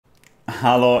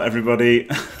Hello everybody,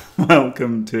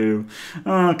 welcome to...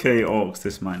 Okay, Orcs,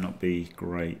 this might not be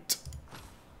great.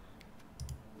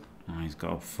 Oh, he's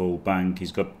got a full bank,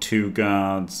 he's got 2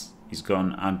 guards, he's got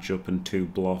an edge up and 2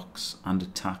 blocks, and a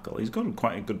tackle. He's got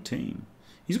quite a good team.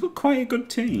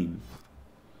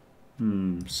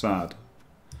 Sad.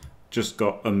 Just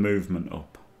got a movement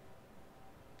up.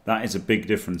 That is a big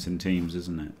difference in teams,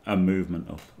 isn't it? A movement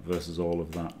up versus all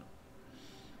of that.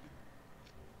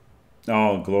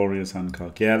 Oh, glorious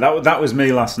Hancock. Yeah, that was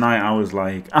me last night. I was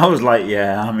like,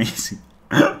 yeah, I'm easy.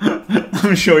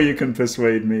 I'm sure you can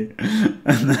persuade me.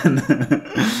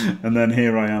 And then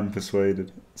here I am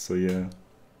persuaded. So yeah.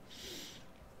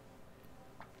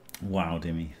 Wow,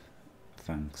 Dimmy.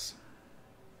 Thanks.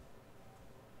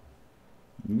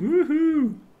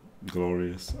 Woohoo!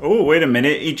 Glorious. Oh, wait a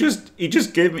minute. He just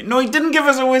gave me... No, he didn't give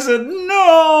us a wizard.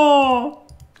 No!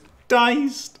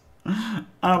 Diced.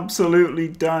 Absolutely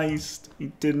diced. He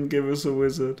didn't give us a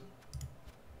wizard.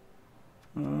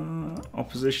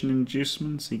 Opposition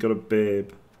inducements. He got a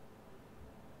babe.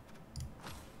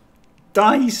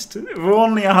 Diced. If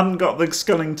only I hadn't got the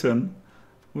Skellington,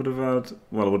 would have had...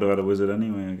 Well, I would have had a wizard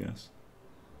anyway, I guess.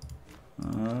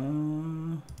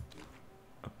 A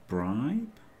bribe?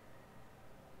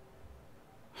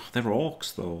 They're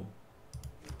orcs, though.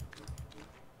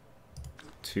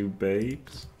 2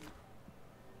 babes.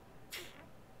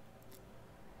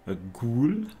 A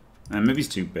ghoul? Maybe it's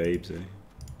 2 babes, eh?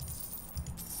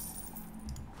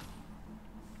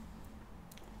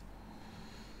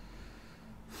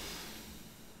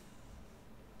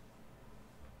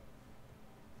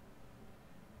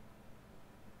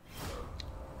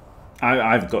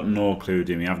 I've got no clue,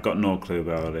 Dimmy. I've got no clue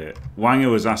about it. Wanger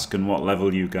was asking what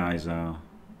level you guys are.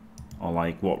 Or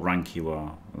like what rank you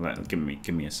are. Give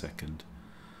me a second.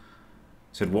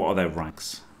 He said, what are their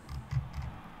ranks?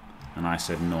 And I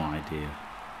said, no idea.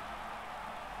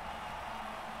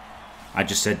 I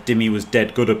just said Dimmy was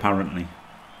dead good apparently.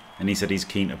 And he said he's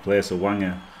keen to play, so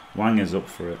Wanger's up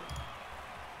for it.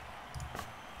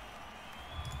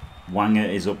 Wanger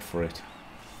is up for it.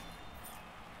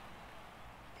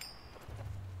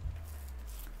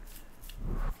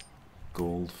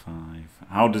 Gold 5.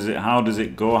 How does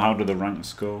it go? How do the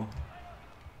ranks go?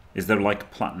 Is there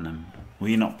like platinum? Were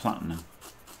you not platinum?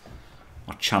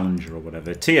 Or challenger or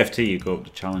whatever. TFT you go up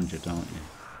to challenger, don't you?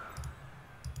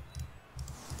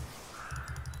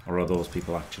 Or are those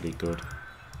people actually good?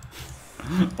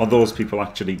 Are those people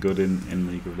actually good in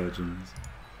League of Legends?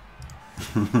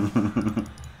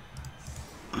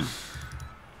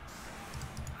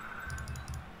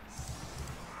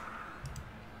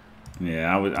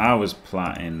 Yeah, I was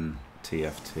plat in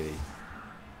TFT,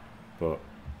 but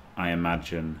I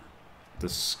imagine the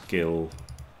skill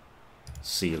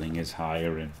ceiling is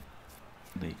higher in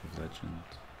League of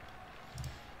Legends.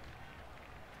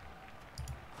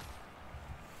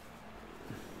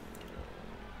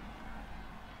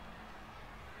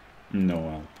 No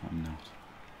help, I'm not.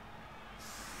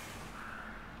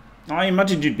 I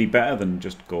imagined you'd be better than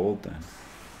just gold then.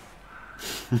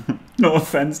 No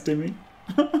offense, Timmy.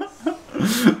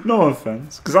 No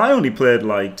offense, because I only played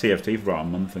like TFT for about a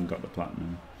month and got the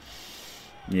platinum.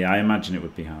 Yeah, I imagine it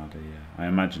would be harder. Yeah, I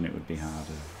imagine it would be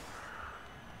harder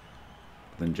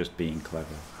than just being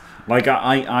clever. Like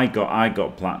I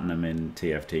got platinum in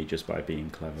TFT just by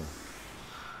being clever.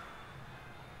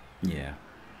 Yeah.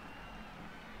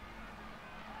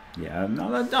 Yeah,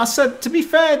 no, I said, to be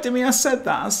fair to me, I said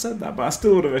that, but I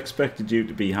still would have expected you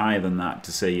to be higher than that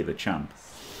to say you're the champ.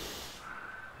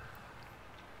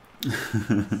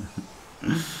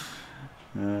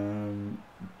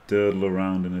 Durdle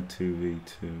around in a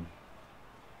 2v2.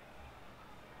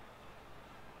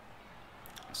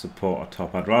 Support or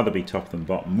top. I'd rather be top than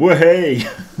bottom. Way!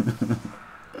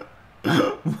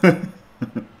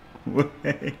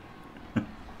 Way!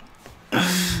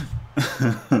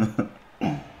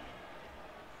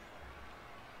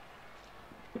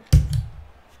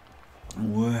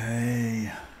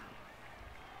 Way!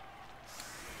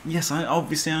 Yes, I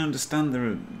understand there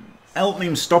are... Help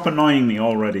me, stop annoying me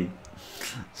already.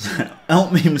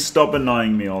 Help me, stop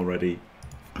annoying me already.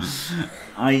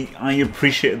 I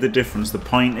appreciate the difference. The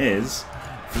point is,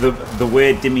 the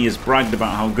way Dimmy has bragged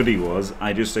about how good he was,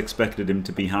 I just expected him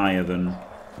to be higher than,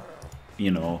 you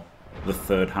know, the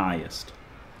 3rd highest.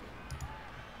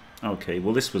 Okay,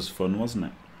 well this was fun, wasn't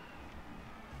it?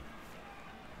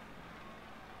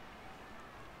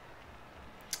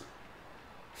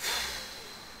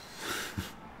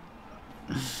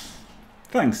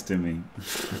 Thanks, Timmy.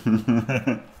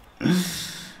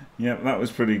 Yep, that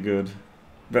was pretty good.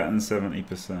 Better than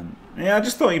 70%. Yeah, I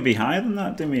just thought you'd be higher than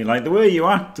that, didn't you? Like, the way you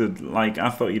acted, like, I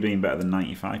thought you'd been better than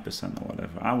 95% or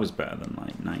whatever. I was better than,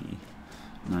 like, 90,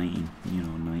 you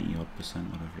know,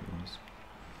 90-odd%, whatever it was.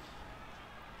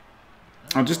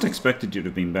 I just expected you to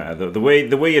have been better. The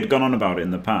way you'd gone on about it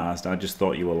in the past, I just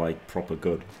thought you were, like, proper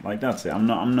good. Like, that's it. I'm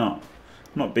not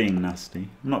being nasty.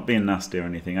 I'm not being nasty or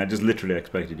anything. I just literally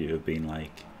expected you to have been,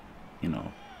 like, you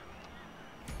know,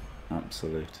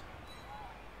 absolute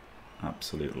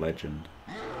legend.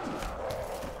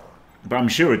 But I'm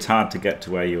sure it's hard to get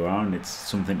to where you are, and it's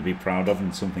something to be proud of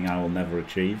and something I will never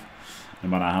achieve, no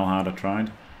matter how hard I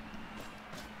tried.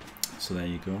 So there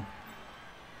you go.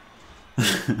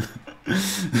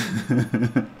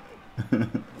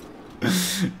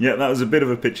 Yeah, that was a bit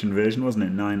of a pitch invasion, wasn't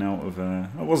it? 9 out of it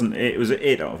wasn't 8, it was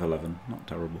 8 out of 11. Not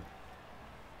terrible.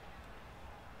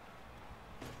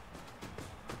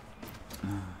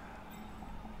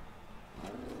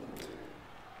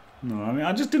 No, I mean,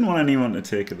 I just didn't want anyone to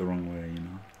take it the wrong way, you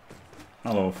know.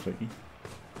 Hello, Flicky.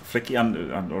 Flicky,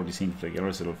 I'd already seen Flicky.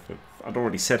 I'd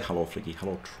already said hello, Flicky.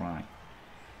 Hello, Try.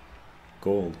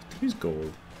 Gold. Who's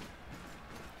gold?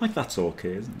 Like, that's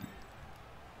okay, isn't it?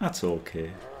 That's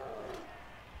okay.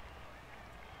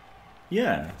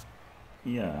 Yeah.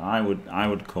 Yeah, I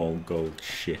would call gold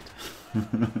shit.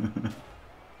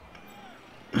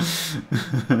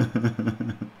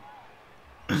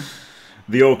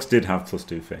 The Orcs did have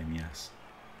 +2 fame, yes.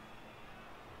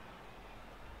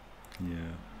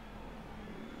 Yeah.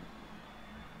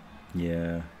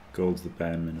 Yeah, gold's the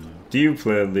bare minimum. Do you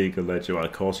play League of Legends? Well,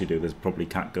 of course you do. There's probably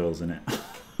cat girls in it.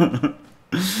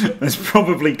 There's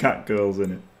probably cat girls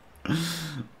in it.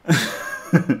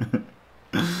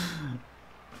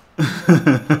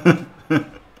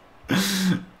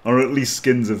 Or at least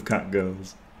skins of cat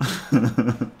girls.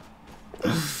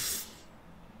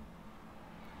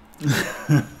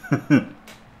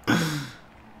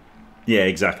 Yeah,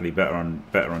 exactly. Better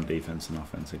on defense and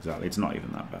offense. Exactly. It's not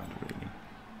even that bad, really.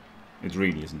 It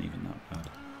really isn't even that bad.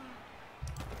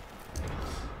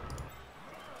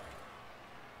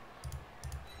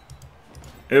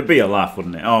 It'd be a laugh,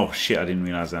 wouldn't it? Oh shit! I didn't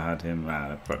realise I had him.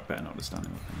 Better not to stand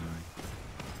him up anyway.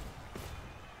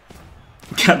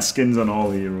 Cat skins on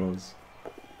all heroes.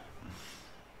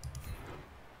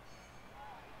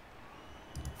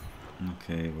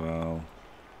 Okay, well,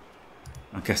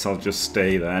 I guess I'll just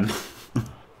stay then,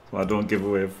 so I don't give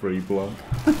away a free block.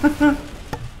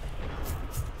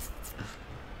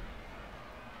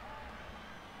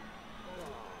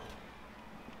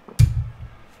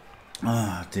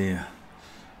 Ah, dear.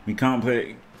 We can't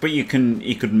play, but he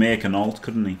could make an alt,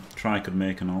 couldn't he? Try could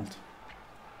make an alt.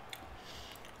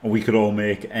 Or we could all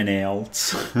make NA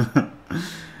alts.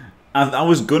 I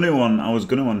was gonna on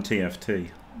TFT.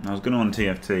 I was going to on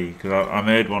TFT because I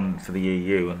made one for the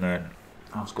EU, and then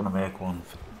I was going to make one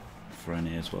for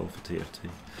NA as well for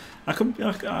TFT. I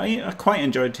quite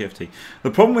enjoyed TFT. The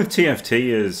problem with TFT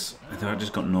is that I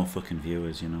just got no fucking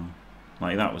viewers, you know.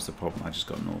 Like, that was the problem. I just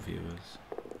got no viewers.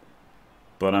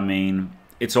 But I mean,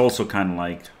 it's also kind of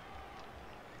like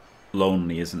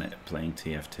lonely, isn't it, playing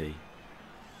TFT?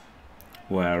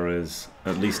 Whereas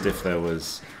at least if there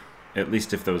was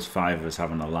 5 of us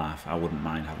having a laugh, I wouldn't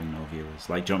mind having no viewers.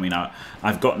 Like, do you know what I mean?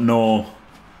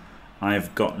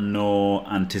 I've got no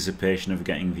anticipation of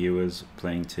getting viewers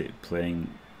playing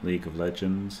League of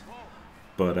Legends,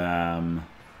 but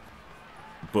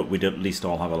we'd at least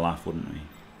all have a laugh, wouldn't we?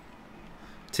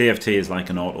 TFT is like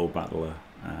an auto battler,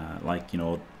 like, you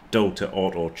know, Dota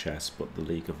auto chess, but the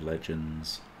League of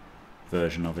Legends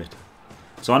version of it.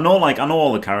 So I know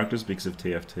all the characters because of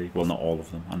TFT. Well, not all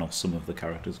of them. I know some of the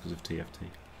characters because of TFT.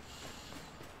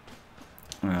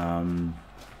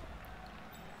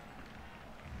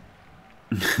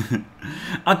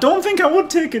 I don't think I would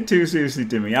take it too seriously,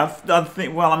 Dimmy. I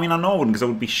think. Well, I mean, I know I wouldn't because I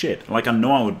would be shit. Like, I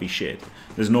know I would be shit.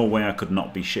 There's no way I could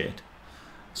not be shit.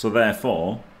 So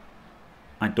therefore,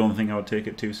 I don't think I would take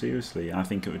it too seriously. I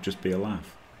think it would just be a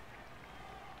laugh.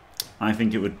 I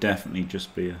think it would definitely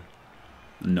just be a...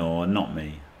 No, not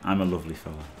me. I'm a lovely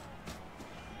fella.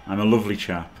 I'm a lovely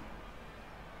chap.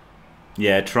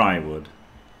 Yeah, try would.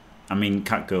 I mean,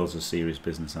 cat girls are serious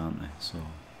business, aren't they? So...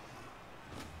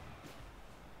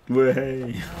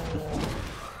 Way.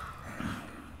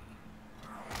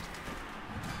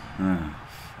 Ah,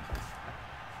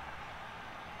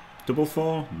 fuck.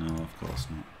 4-4? No, of course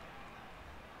not.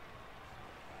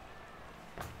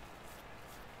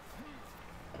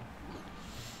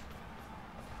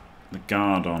 The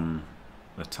guard on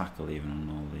the tackle even on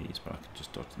all these, but I could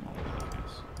just dodge them all, I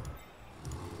guess.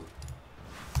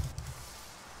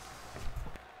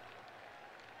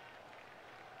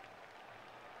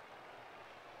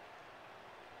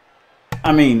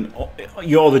 I mean,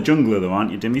 you're the jungler though,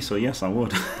 aren't you, Dimmy? So yes, I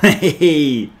would.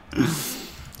 Hey,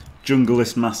 jungle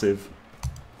is massive.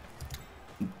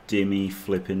 Dimmy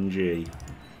flippin' G.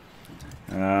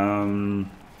 No,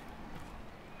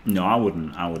 I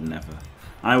wouldn't. I would never.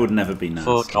 I would never be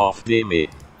nasty. Fuck off, Dimmy.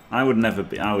 I would never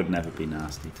be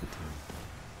nasty to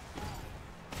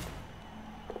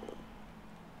do.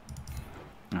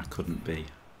 I couldn't be.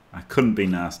 I couldn't be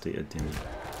nasty to Dimmy.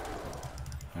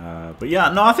 But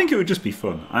yeah, no, I think it would just be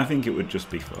fun. I think it would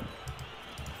just be fun.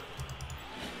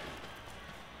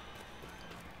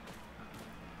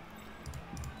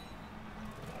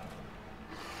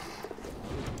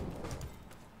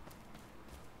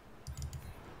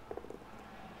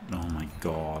 Oh my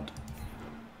god.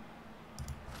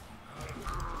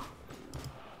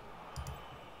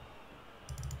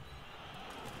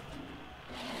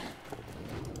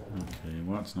 Okay,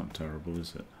 well that's not terrible,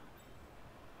 is it?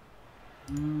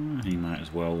 He might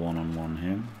as well one-on-one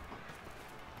him.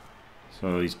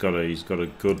 So he's got a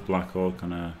good Black Orc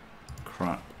on a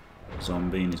crap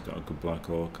zombie, and he's got a good Black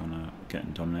Orc on a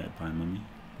getting dominated by a mummy.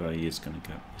 But he is going to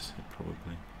get this hit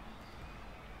probably.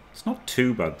 It's not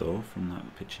too bad though from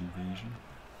that pitch invasion.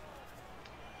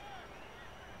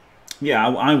 Yeah,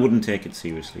 I wouldn't take it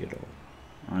seriously at all.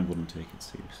 I wouldn't take it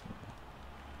seriously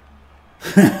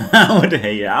at all. I would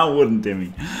hate it. I wouldn't,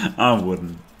 Dimmy. I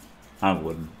wouldn't. I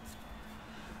wouldn't.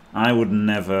 I would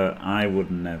never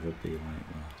be like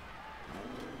that.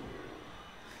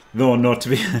 No, no.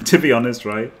 To be honest,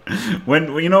 right?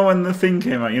 When you know when the thing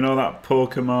came out, you know that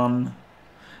Pokemon.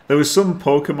 There was some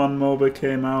Pokemon MOBA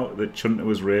came out that Chunter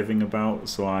was raving about,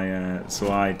 so I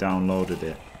downloaded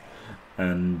it,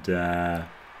 and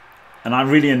I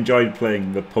really enjoyed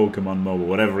playing the Pokemon MOBA,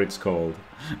 whatever it's called.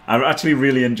 I actually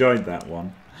really enjoyed that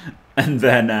one, and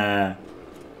then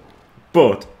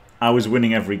but I was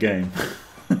winning every game.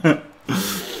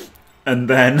 and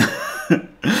then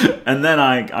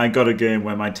I got a game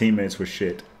where my teammates were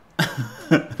shit,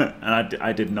 and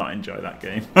I did not enjoy that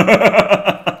game.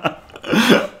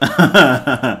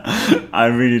 I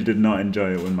really did not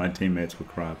enjoy it when my teammates were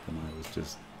crap, and I was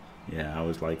just, yeah, I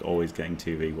was like always getting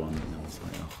 2v1, and I was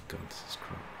like, oh god, this is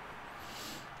crap.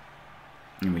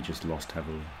 And we just lost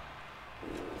heavily.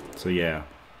 So yeah,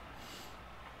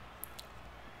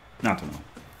 I don't know.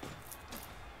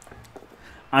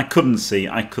 I couldn't see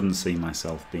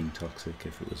myself being toxic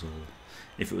if it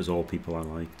was all people I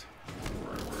liked.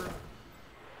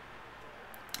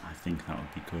 I think that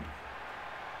would be good.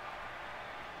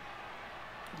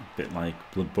 A bit like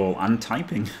Blood Bowl and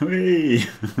typing. Whee!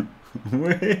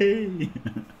 Whee!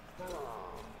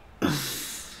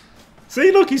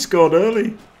 See, look, he scored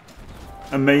early.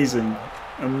 Amazing,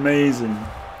 amazing.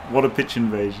 What a pitch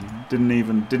invasion.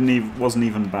 Wasn't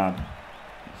even bad.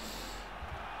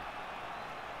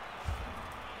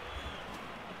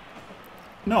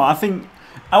 No, I think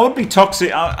I would be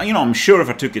toxic. I'm sure if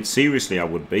I took it seriously, I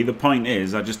would be. The point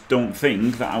is, I just don't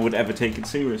think that I would ever take it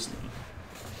seriously.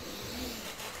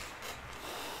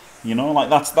 You know, like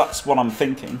that's what I'm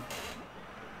thinking.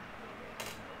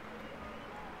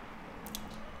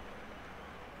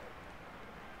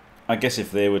 I guess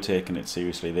if they were taking it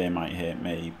seriously, they might hate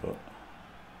me, but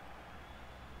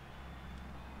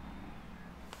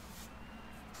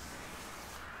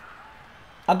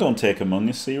I don't take Among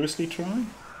Us seriously, Troy.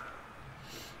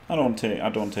 I don't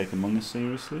take Among Us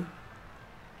seriously.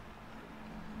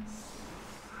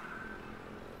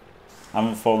 I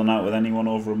haven't fallen out with anyone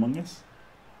over Among Us.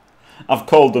 I've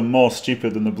called them more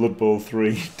stupid than the Blood Bowl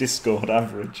 3 Discord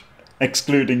average,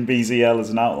 excluding BZL as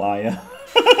an outlier.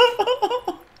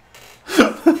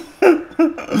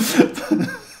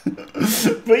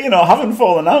 But you know, I haven't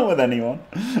fallen out with anyone.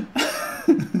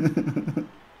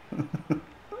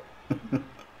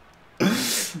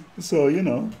 So you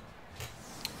know,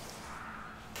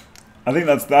 I think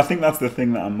that's the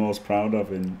thing that I'm most proud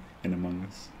of in Among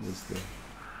Us, is the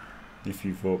if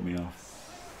you vote me off,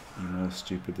 you're more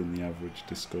stupid than the average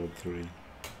Discord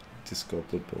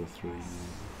Blood Bowl 3.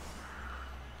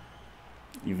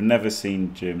 You've never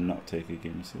seen Jim not take a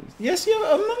game seriously. Yes,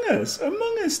 yeah, Among Us,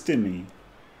 Dimmy.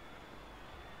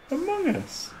 Among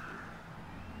Us.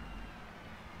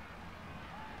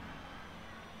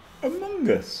 Among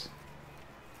Us.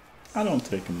 I don't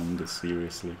take Among Us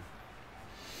seriously.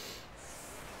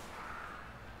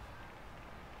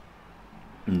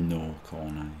 No,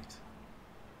 Cornite.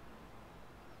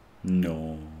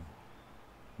 No.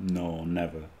 No,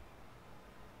 never.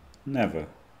 Never.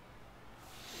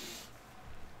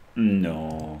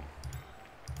 No.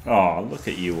 Oh, look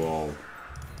at you all.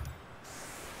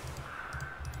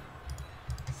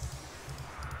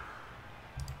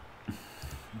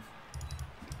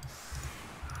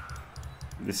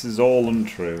 This is all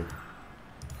untrue.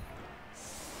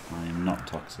 I am not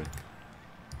toxic.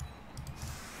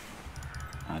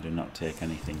 I do not take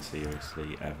anything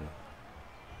seriously, ever.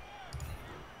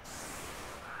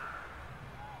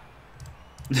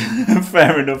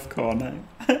 Fair enough, Cornet.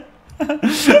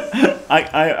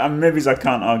 I maybe I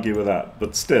can't argue with that,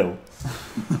 but still.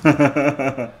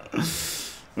 Oh,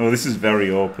 this is very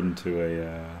open to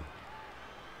a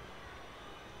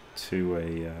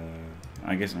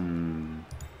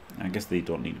I guess they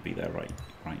don't need to be there right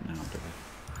now, do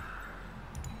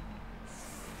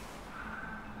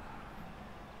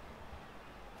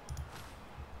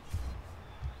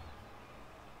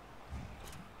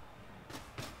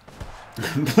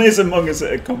they? Plays Among Us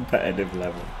at a competitive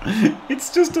level.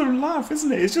 It's just a laugh,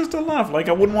 isn't it? It's just a laugh. Like,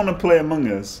 I wouldn't want to play Among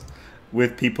Us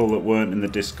with people that weren't in the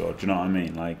Discord. Do you know what I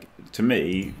mean? Like, to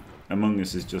me, Among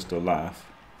Us is just a laugh.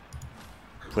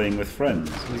 Playing with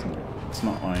friends, isn't it? It's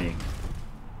not like...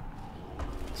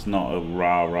 It's not a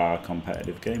rah-rah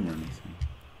competitive game or anything.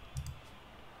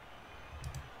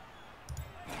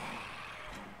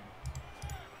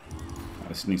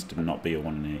 This needs to not be a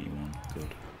 1 in 81.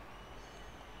 Good.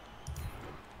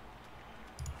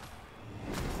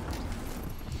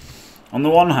 On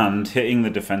the one hand, hitting the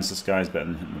defenseless guy is better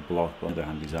than hitting the block, but on the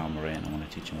other hand, he's armor 8 and I want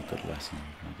to teach him a good lesson.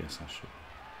 I guess I should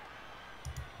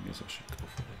go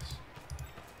for this.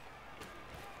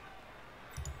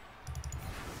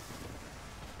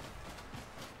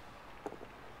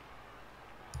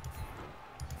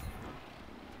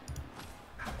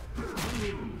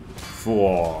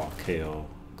 For KO.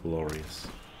 Glorious.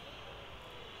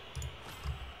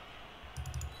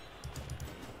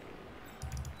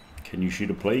 Can you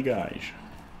shoot a play, guys?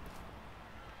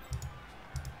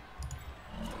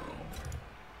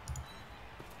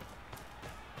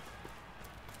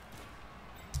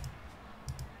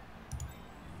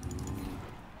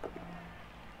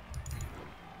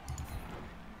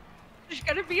 It's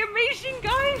gonna be amazing,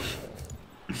 guys!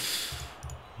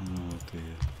 Oh dear.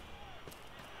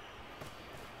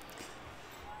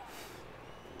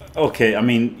 Okay, I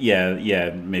mean, yeah,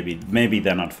 maybe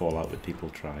then I'd fall out with people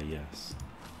try, yes.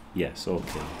 Yes,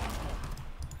 okay.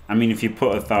 I mean, if you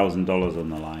put $1,000 on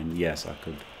the line, yes,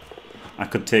 I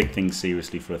could take things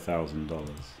seriously for $1,000.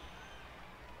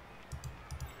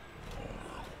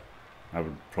 I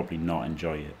would probably not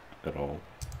enjoy it at all.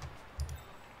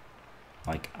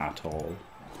 Like, at all.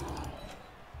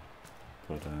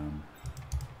 But, there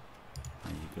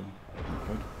you go.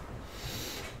 Okay.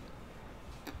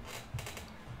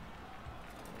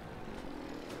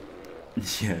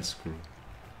 Yeah, screw.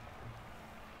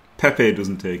 Pepe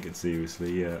doesn't take it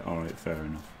seriously. Yeah, alright, fair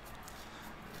enough.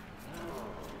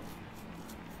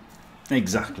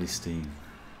 Exactly, Steve.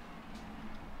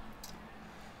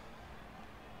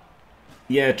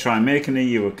 Yeah, try making an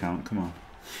EU account. Come on.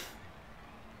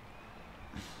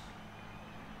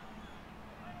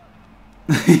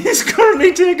 He's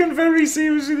currently taken very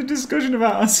seriously the discussion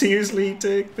about how seriously he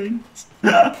take things.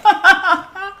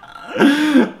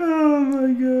 Oh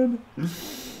my god.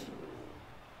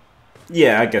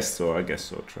 Yeah, I guess so.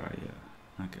 Try, yeah.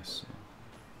 I guess so.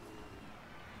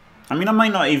 I mean, I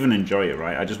might not even enjoy it,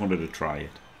 right? I just wanted to try it.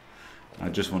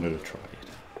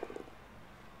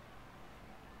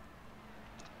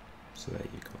 So there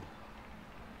you go.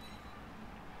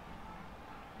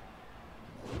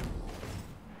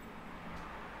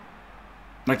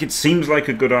 Like, it seems like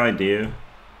a good idea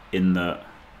in that,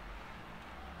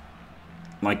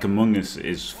 like, Among Us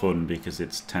is fun because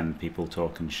it's 10 people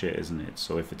talking shit, isn't it?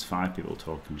 So if it's 5 people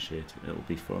talking shit, it'll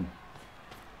be fun.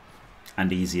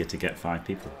 And easier to get 5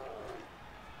 people.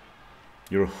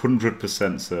 You're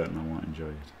 100% certain I won't enjoy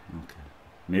it. Okay.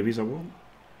 Maybe I won't.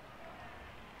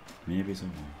 Maybe I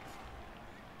won't.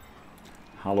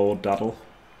 Hello, Daddle.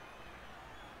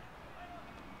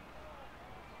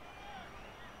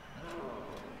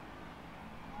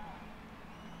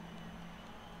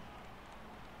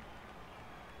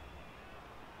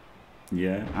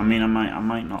 Yeah, I mean, I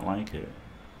might not like it.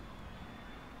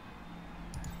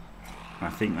 I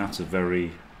think that's a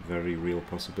very, very real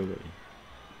possibility.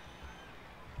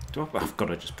 I've got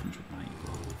to just punch with my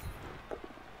ego.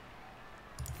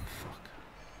 Fuck.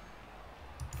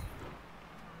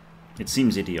 It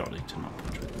seems idiotic to not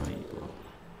punch with my ego.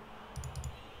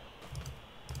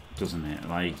 Doesn't it?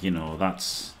 Like, you know,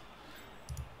 that's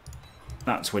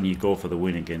when you go for the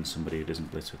win against somebody who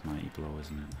doesn't blitz with mighty blow,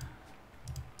 isn't it?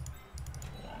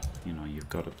 You know, you've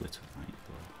got to blitz with mighty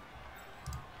blow.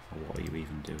 Or what are you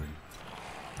even doing?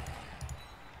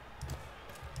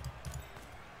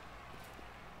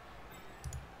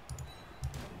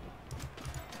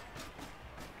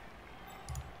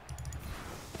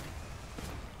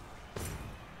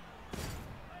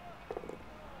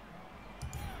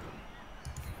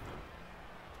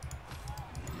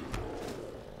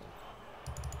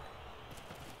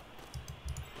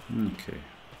 Okay.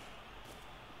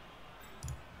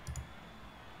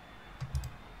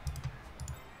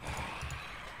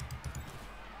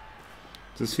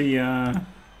 Does he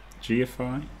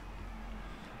GFI?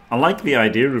 I like the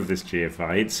idea of this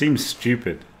GFI. It seems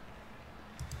stupid.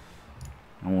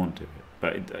 I won't do it,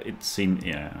 but it seems,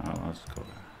 yeah, I'll just go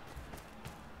there.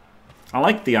 I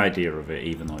like the idea of it,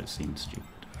 even though it seems stupid.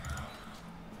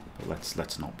 But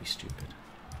let's not be stupid.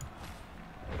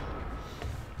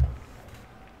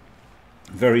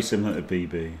 Very similar to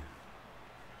BB.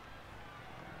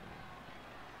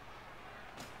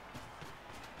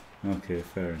 Okay,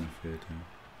 fair enough here too.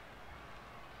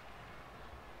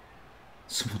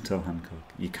 Someone tell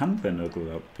Hancock. You can play Nurgle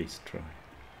without Beast try.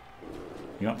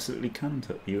 You absolutely can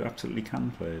play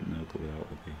Nurgle without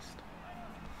the Beast.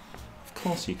 Of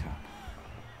course you can.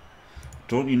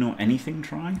 Don't you know anything,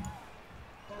 try?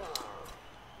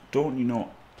 Don't you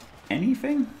know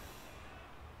anything?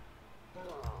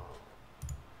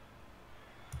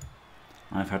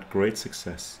 I've had great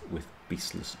success with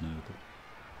Beastless Nurgle.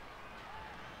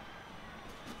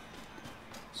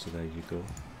 So there you go.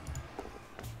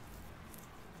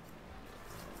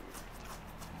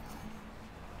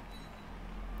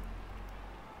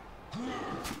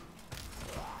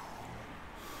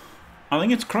 I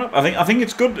think it's crap. I think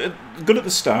it's good at the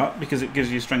start because it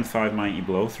gives you strength 5 mighty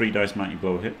blow, 3 dice mighty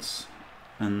blow hits,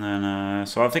 and then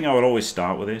so I think I would always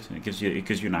start with it. It gives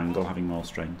you an angle having more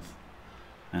strength,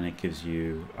 and it gives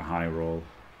you a high roll,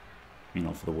 you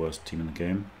know, for the worst team in the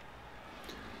game.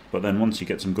 But then once you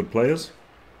get some good players,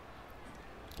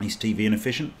 he's TV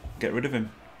inefficient. Get rid of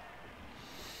him.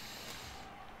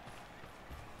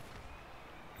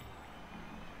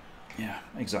 Yeah,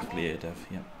 exactly it, Dev.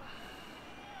 Yep.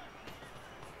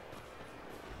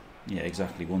 Yeah,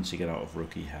 exactly. Once you get out of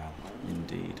rookie hell.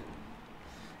 Indeed.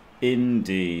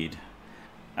 Indeed.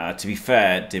 To be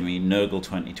fair, Dimmy, Nurgle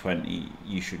 2020,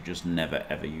 you should just never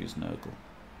ever use Nurgle.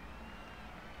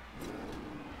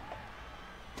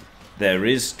 There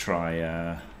is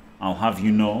I'll have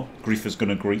you know, Griefer's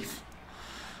gonna grief.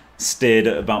 Stayed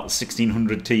at about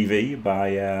 1600 TV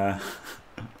by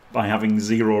by having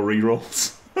 0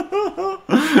 rerolls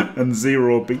and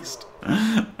 0 beast,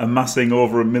 amassing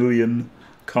over 1 million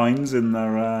coins in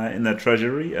their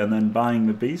treasury, and then buying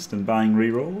the beast and buying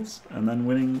rerolls, and then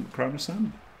winning Crown of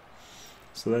Sand.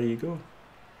 So there you go.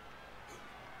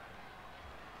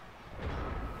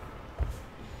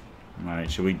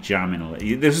 Right, shall we jam in all that?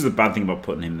 This is the bad thing about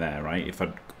putting him there, right? If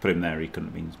I'd put him there, he couldn't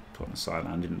have been put on the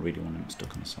sideline. I didn't really want him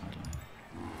stuck on the sideline.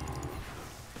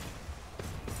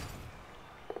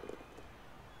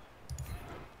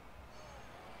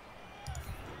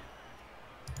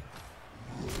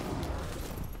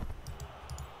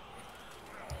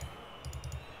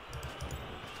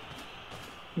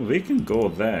 Well, they can go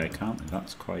there, can't they?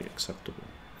 That's quite acceptable.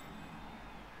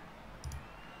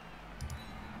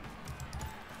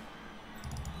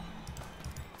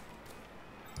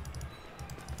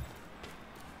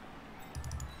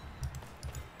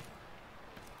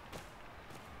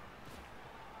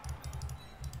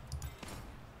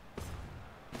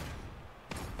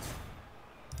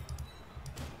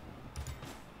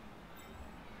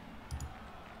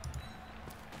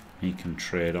 He can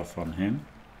trade off on him.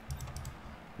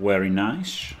 Very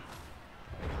nice.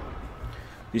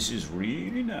 This is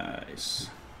really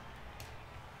nice.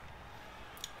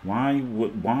 Why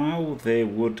they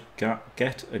would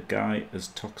get a guy as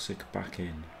toxic back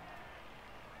in?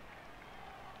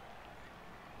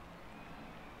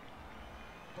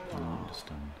 I don't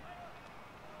understand.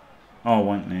 Oh,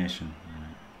 White Nation.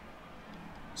 Right.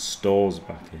 Stores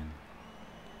back in.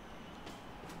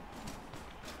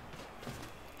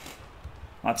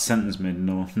 That sentence made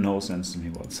no sense to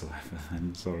me whatsoever.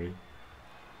 I'm sorry.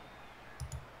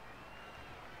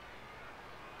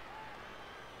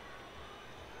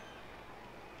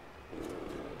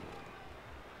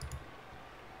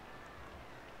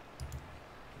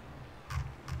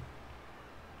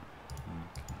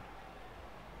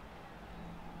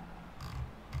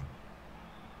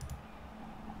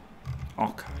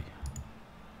 Okay.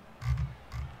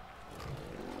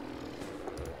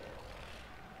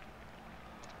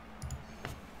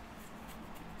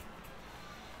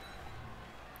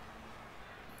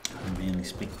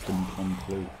 Speak Plum Plum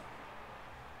Clue.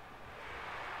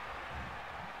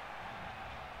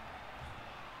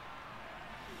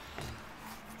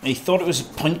 He thought it was a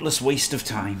pointless waste of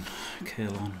time,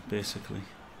 Kalon, basically.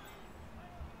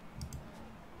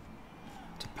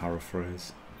 To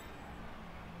paraphrase.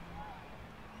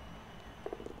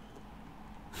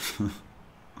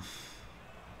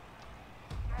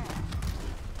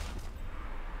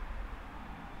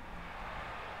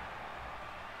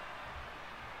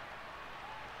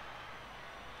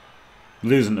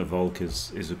 Losing to Volk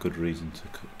is a good reason to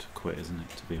quit, isn't it,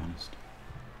 to be honest?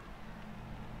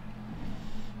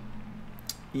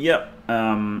 Yep,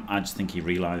 I just think he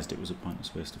realised it was a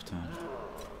pointless waste of time.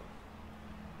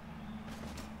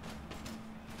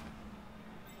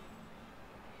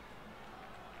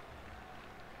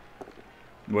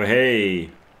 Well, hey!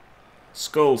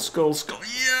 Skull, skull, skull,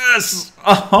 yes!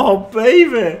 Oh,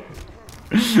 baby!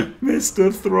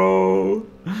 Mr. Throw!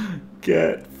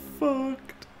 Get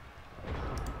fucked!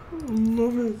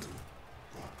 Love it.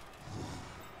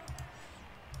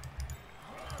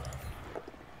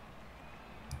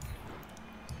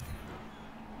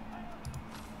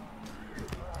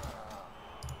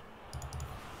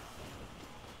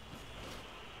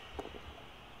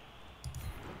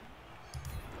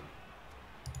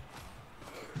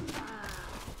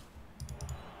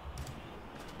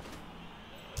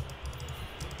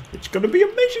 It's gonna be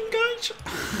amazing, guys!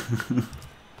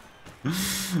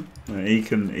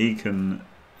 he can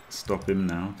stop him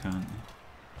now, can't he?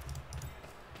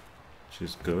 Which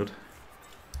is good.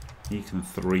 He can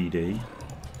 3D.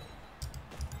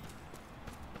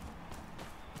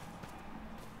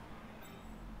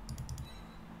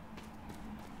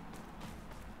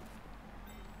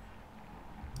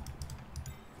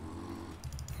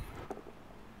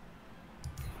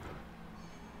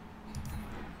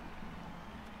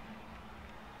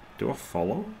 Do I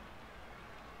follow?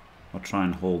 Or try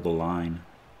and hold the line?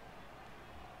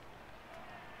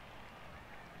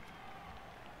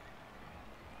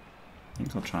 I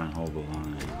think I'll try and hold the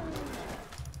line.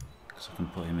 Because I can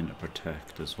put him into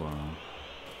protect as well.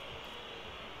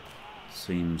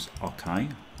 Seems okay.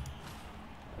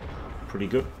 Pretty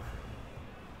good.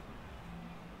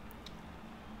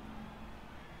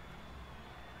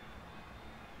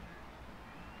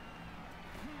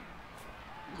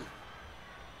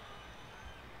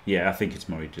 Yeah, I think it's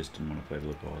more he just didn't want to play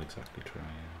bloodbowl. Exactly true.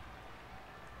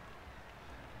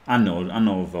 Yeah. I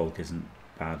know Volk isn't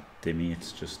bad, Dimmy.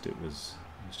 It's just it was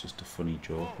just a funny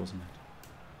joke, wasn't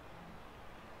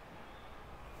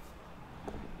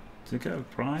it? Did I get a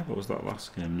bribe? What was that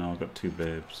last game? No, I got 2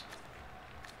 babes.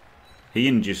 He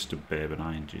induced a babe and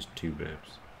I induced 2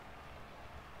 babes.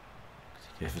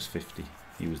 He gave us 50.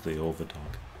 He was the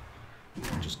overdog. He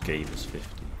just gave us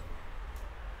 50.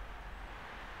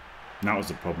 And that was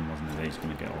the problem, wasn't it? He's going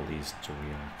to get all these to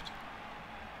react.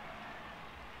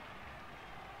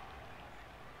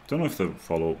 Don't know if the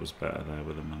follow-up was better there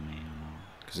with the mummy or not.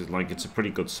 Because it's a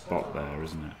pretty good spot there,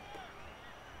 isn't it?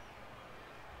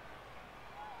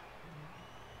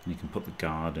 And you can put the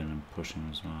guard in and push him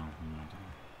as well.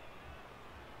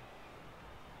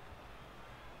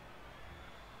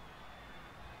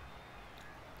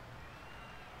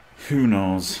 Who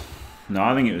knows? No,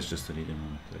 I think it was just that he didn't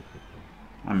want to play football.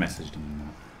 I messaged him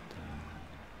that.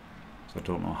 So I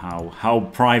don't know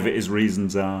how private his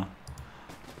reasons are.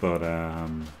 But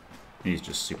he's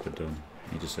just super done.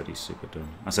 He just said he's super done.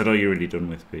 I said, "Oh, you're really done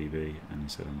with PB?" And he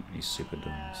said, "He's super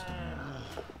done." So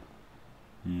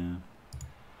yeah.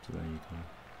 So there you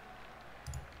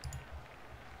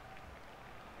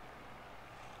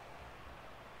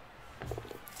go.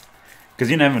 Because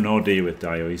you never know, do you, with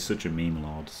Dio? He's such a meme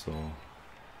lord, so.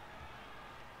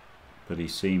 But he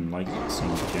seemed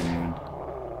genuine.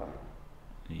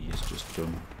 He is just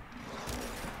done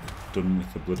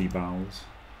with the bloody bowels.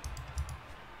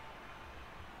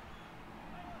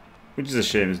 Which is a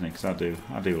shame, isn't it? Because I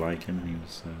do like him, and he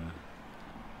was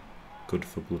good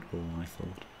for Blood Bowl, I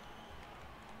thought.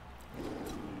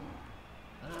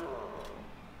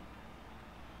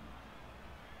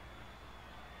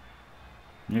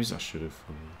 Maybe I should have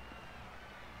followed.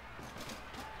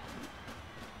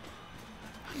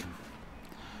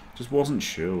 Just wasn't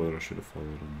sure whether I should have followed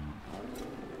or not.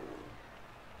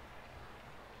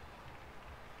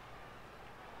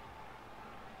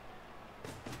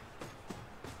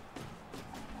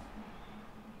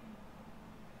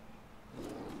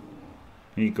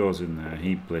 He goes in there,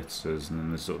 he blitzes, and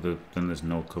then there's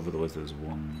no cover. There's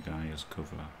one guy as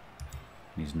cover.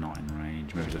 And he's not in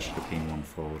range. Maybe I should have been 1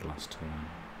 forward last turn.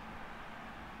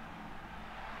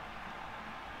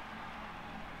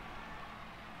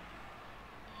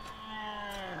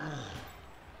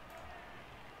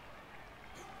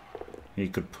 He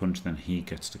could punch, then he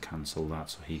gets to cancel that,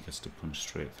 so he gets to punch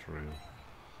straight through.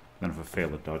 Then if I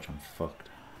fail a dodge, I'm fucked.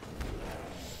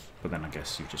 But then I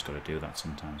guess you've just got to do that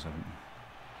sometimes, haven't you?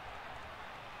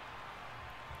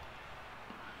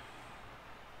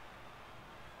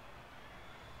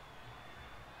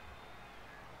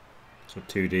 So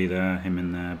 2D there, him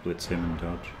in there, blitz him and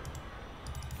dodge.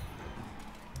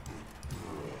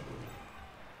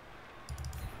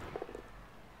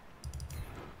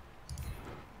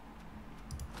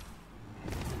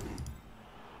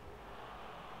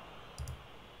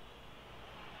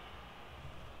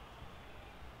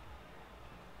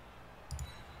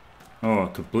 Oh, I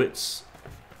could blitz.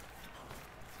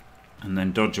 And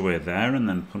then dodge away there and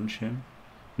then punch him.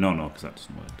 No, because that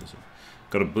doesn't work, does it?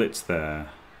 Got a blitz there.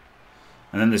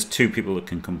 And then there's 2 people that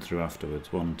can come through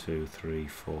afterwards. 1, 2, 3,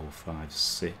 4, 5,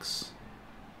 6.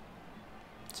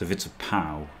 So if it's a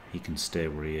POW, he can stay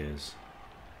where he is.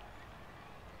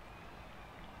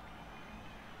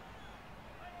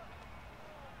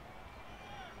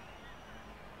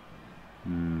 I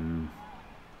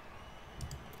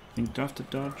think, do I have to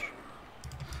dodge?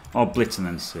 Oh, blitz and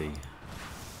then C.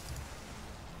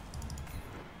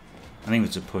 I think if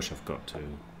it's a push, I've got to.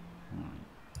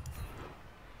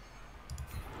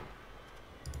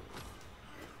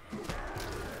 Right.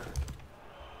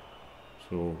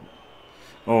 So,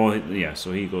 oh yeah,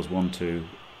 so he goes 1, 2,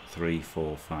 3,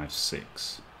 4, 5,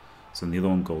 6. So then the other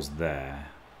one goes there,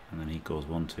 and then he goes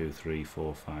 1, 2, 3,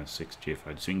 4, 5, 6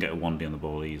 GFI. So you can get a 1D on the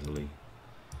ball easily.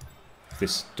 If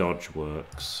this dodge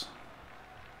works,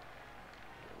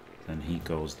 then he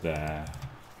goes there.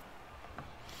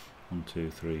 1,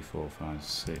 2, 3, 4, 5,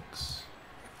 6.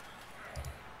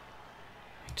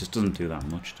 He just doesn't do that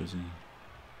much, does he?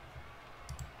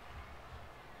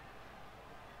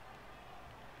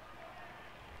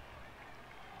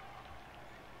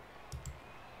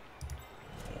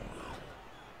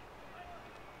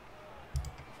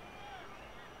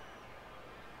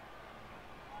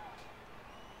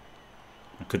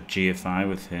 I could GFI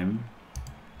with him.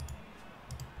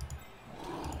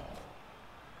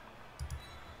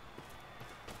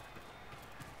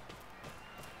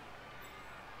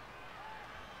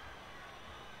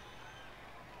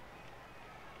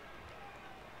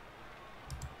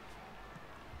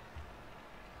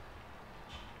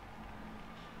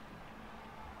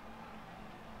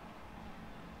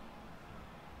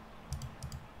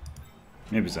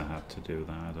 Maybe I had to do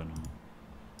that, I don't know.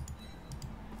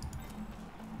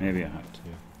 Maybe I had to.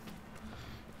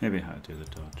 Maybe I had to do the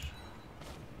dodge.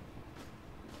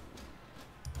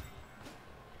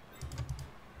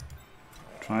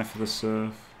 Try for the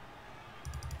surf.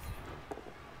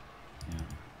 Yeah.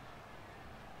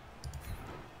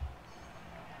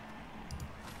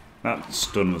 That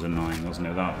stun was annoying, wasn't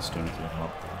it? That stun was a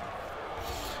lot.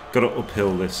 Got to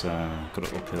uphill this.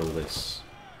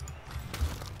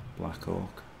 Black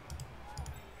Orc.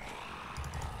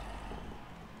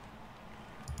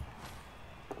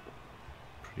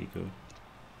 Pretty good.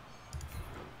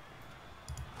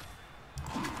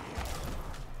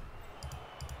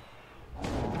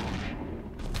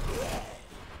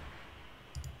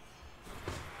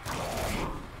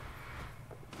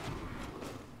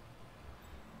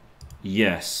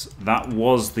 Yes, that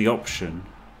was the option,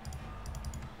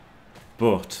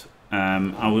 but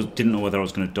didn't know whether I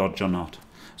was going to dodge or not.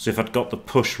 So if I'd got the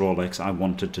push Rolex, I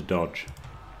wanted to dodge.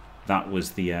 That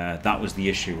was the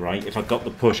issue, right? If I got the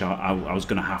push, I was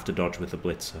going to have to dodge with the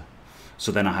blitzer.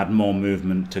 So then I had more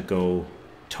movement to go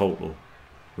total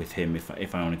with him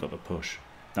if I only got the push.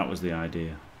 That was the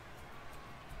idea.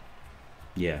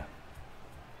 Yeah,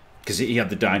 because he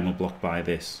had the diagonal blocked by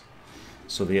this.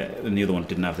 So and the other one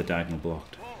didn't have the diagonal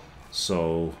blocked.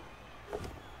 So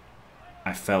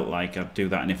I felt like I'd do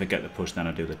that, and if I get the push, then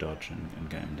I'd do the dodge and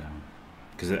get him down.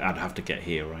 Because I'd have to get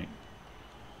here, right?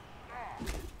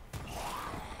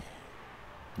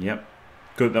 Yep.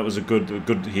 Good. That was a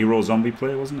good hero zombie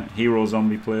play, wasn't it? Hero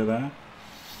zombie play there.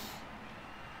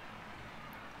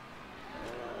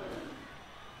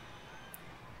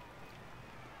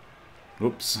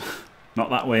 Oops.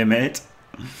 Not that way, mate.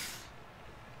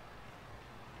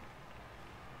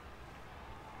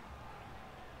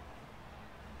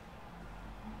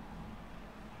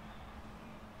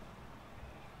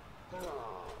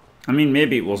 I mean,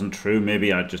 maybe it wasn't true.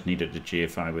 Maybe I just needed to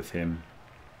GFI with him.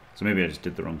 So maybe I just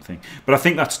did the wrong thing. But I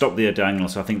think that stopped the diagonal,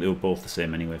 so I think they were both the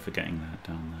same anyway for getting that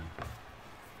down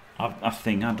there. I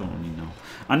think, I don't really know.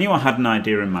 I knew I had an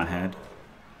idea in my head.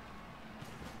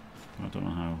 I don't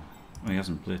know how. Oh, he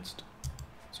hasn't blitzed.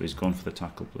 So he's gone for the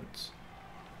tackle blitz.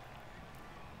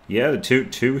 Yeah, the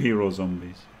two hero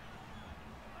zombies.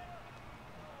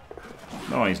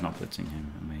 Oh, he's not blitzing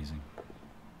him. Amazing.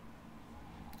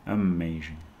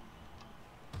 Amazing.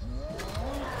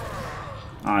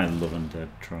 I love Undead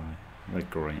try. They're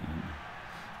great, aren't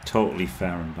they? Totally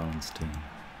fair and balanced team.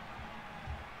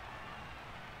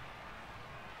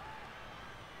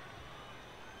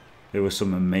 There were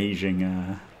some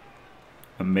amazing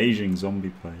amazing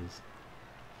zombie plays.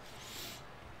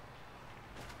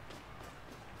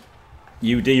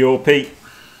 UDOP.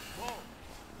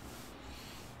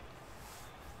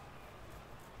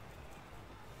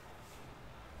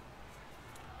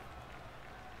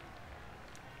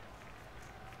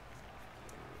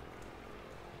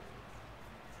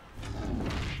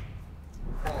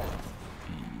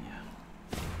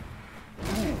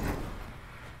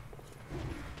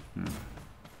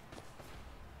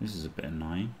 This is a bit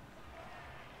annoying.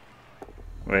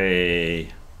 Way.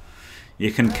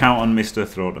 You can count on Mr.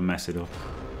 Throw to mess it up.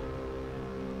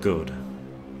 Good.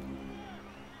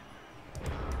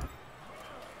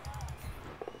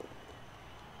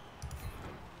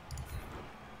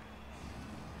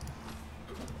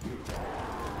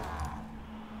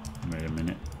 Wait a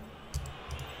minute.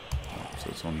 Oh, so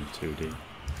it's only 2D.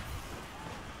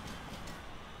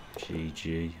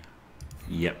 GG.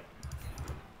 Yep.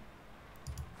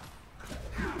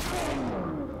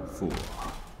 Fool.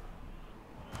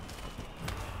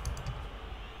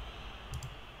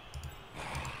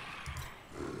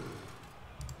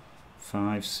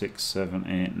 5, 6, 7,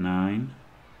 8, 9.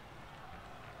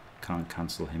 Can't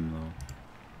cancel him though.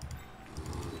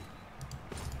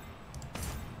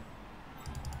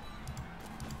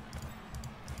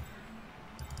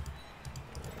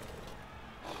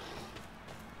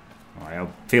 Alright,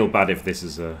 I'll feel bad if this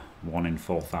is a 1 in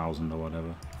 4,000 or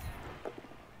whatever.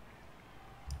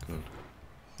 Good.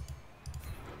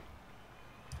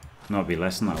 No, it'd be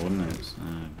less than that, wouldn't it?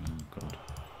 Oh god.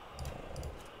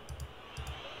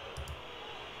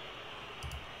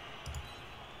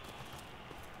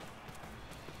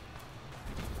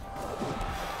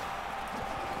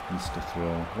 Mr.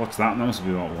 Throw. What's that? That must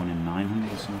be about 1 in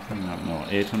 900 or something. No,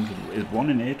 800. Is 1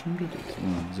 in 800?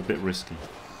 It's a bit risky.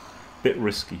 Bit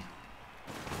risky.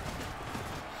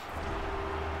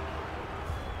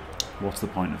 What's the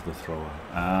point of the thrower?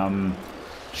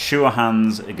 Sure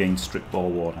hands against strict ball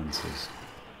war dancers.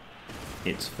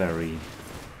 It's very,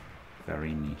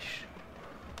 very niche.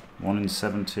 1 in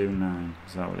 729.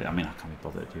 Is that what it? I mean, I can't be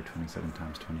bothered to do 27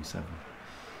 times 27.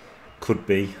 Could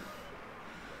be.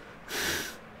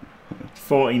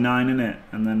 49 in it,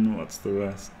 and then what's the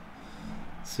rest?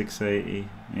 680.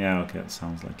 Yeah, okay, that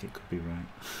sounds like it could be right.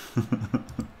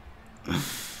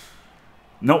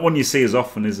 Not one you see as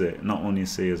often, is it? Not one you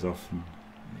see as often.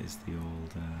 Is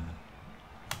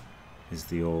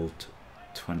the old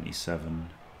 27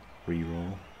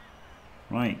 reroll.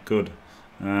 Right, good.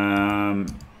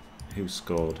 Who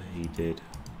scored? He did.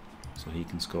 So he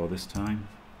can score this time.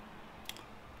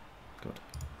 Good.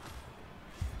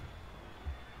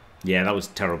 Yeah, that was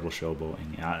terrible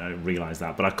showboating. Yeah, I realised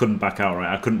that, but I couldn't back out,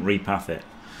 right? I couldn't repath it.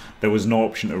 There was no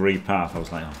option to repath. I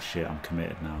was like, oh shit, I'm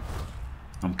committed now.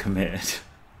 I'm committed.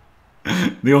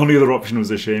 The only other option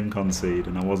was a shame concede,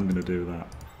 and I wasn't going to do that.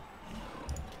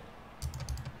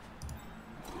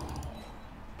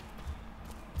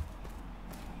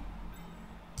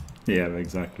 Yeah,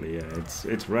 exactly. Yeah,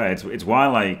 it's rare. It's why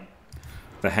like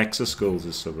the Hexa Skulls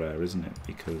is so rare, isn't it?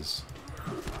 Because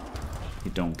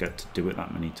you don't get to do it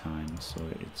that many times, so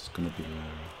it's going to be rare.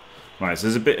 Right, so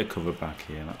there's a bit of cover back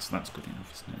here. That's good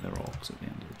enough, isn't it? They're orcs at the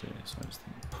end of the day, so I just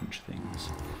think punch things.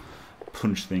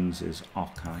 Punch things is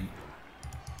okay.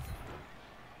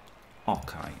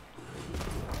 Okay.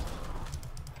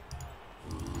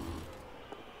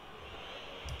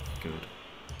 Good.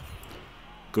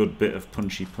 Good bit of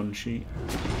punchy punchy.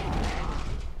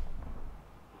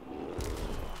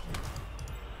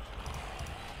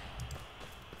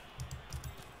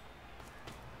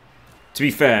 To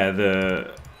be fair,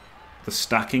 the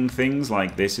stacking things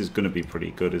like this is going to be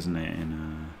pretty good, isn't it?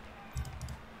 In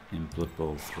Blood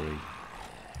Bowl 3.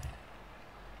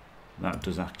 That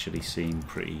does actually seem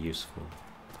pretty useful.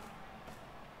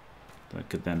 That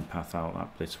could then path out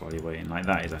that blitz while you're waiting. Like,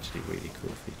 that is actually a really cool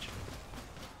feature.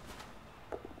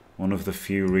 One of the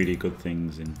few really good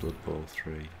things in Blood Bowl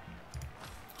 3.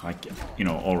 Like, you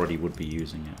know, already would be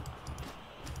using it.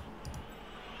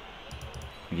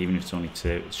 Like, even if it's only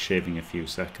shaving a few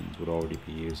seconds, would already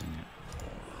be using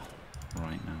it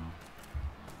right now.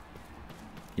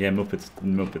 Yeah, Muppets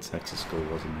Hexa Skull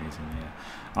was amazing, yeah.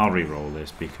 I'll re-roll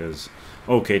this because,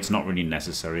 okay, it's not really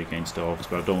necessary against Orcs,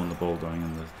 but I don't want the ball going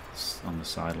on the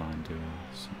sideline, do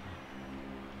I? So.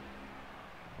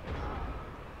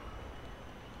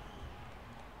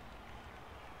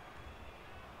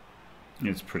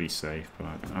 It's pretty safe, but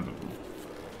I don't know.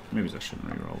 Maybe I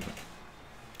shouldn't re-roll it.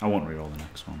 I won't re-roll the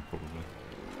next one, probably.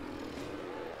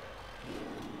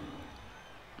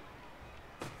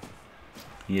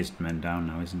 He is men down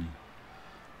now, isn't he?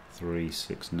 3,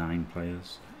 6, 9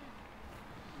 players.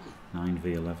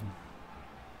 9v11.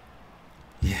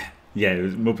 Yeah, yeah.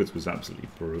 Muppets was absolutely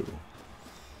brutal.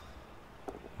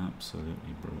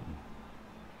 Absolutely brutal.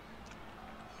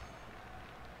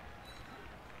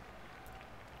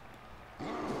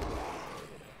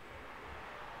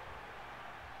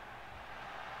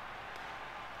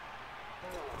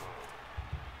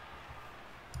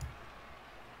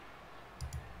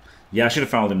 Yeah, I should have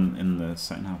fouled him in the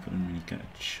second half, but I didn't really get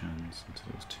a chance until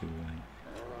it was too late.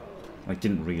 I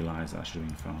didn't realise that I should have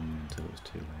been farming until it was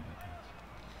too late, I guess.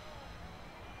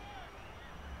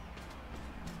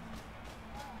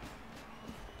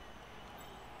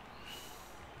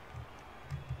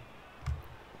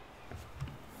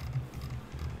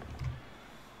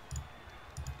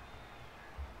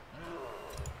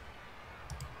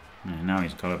 Yeah, now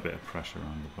he's got a bit of pressure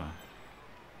on the back.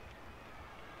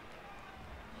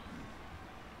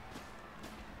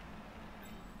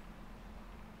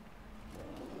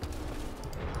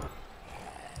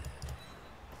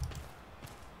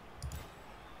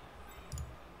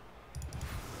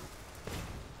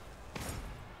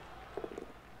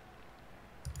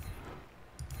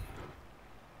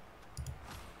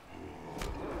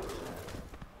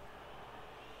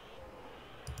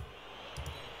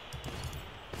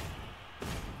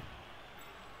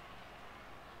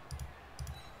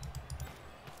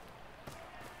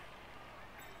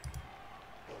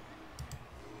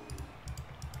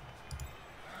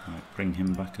 Bring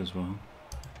him back as well.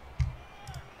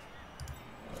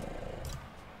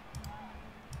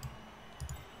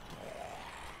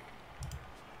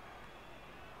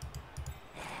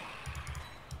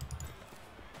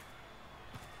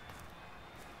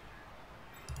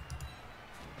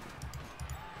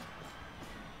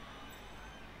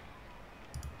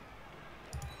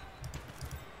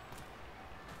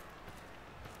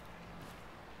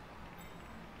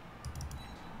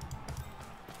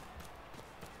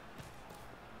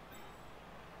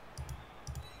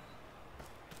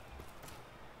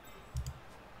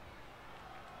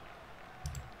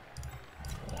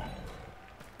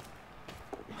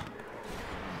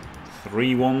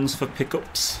 Three ones for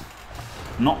pickups.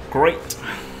 Not great.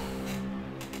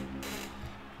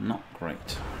 Not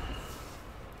great.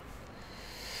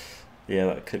 Yeah,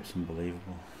 that clip's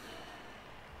unbelievable.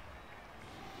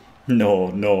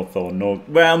 No, Thor, no.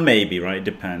 Well, maybe, right? It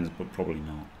depends, but probably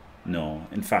not. No,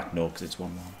 in fact, no, because it's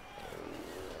 1-1.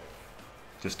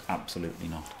 Just absolutely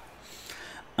not.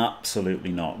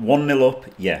 Absolutely not. 1-0 up,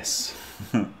 yes.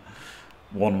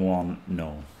 1-1,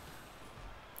 no.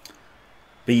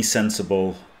 Be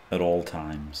sensible at all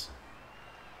times.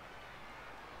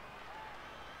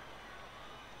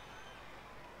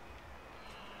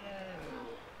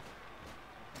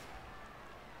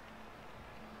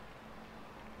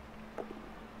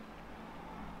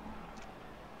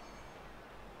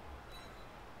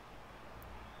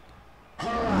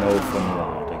 No fun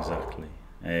allowed, exactly.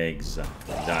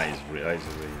 Exactly. That is really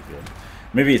good.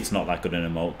 Maybe it's not that good an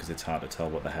emote because it's hard to tell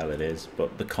what the hell it is,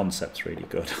 but the concept's really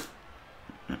good.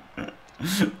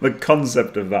 The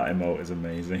concept of that emote is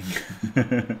amazing.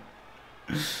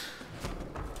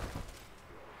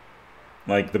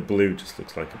 Like the blue just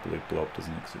looks like a blue blob,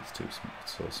 doesn't it? Because it's too small.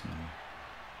 It's so small.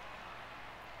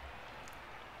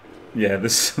 Yeah,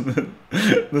 this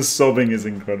the sobbing is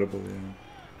incredible.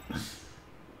 Yeah.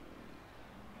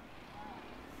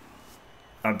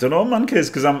 I don't know, man,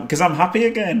 because I'm happy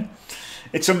again.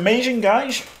 It's amazing,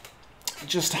 guys.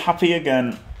 Just happy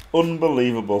again.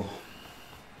 Unbelievable.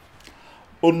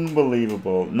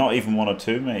 Unbelievable. Not even 1 or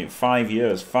 2, mate. 5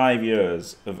 years. 5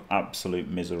 years of absolute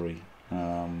misery.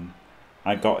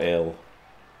 I got ill,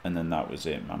 and then that was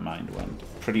it. My mind went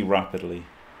pretty rapidly.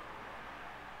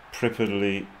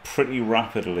 Pretty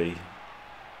rapidly.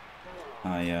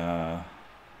 I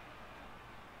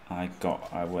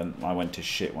went to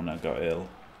shit when I got ill,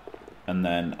 and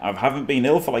then I haven't been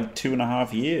ill for like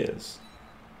 2.5 years,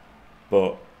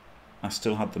 but I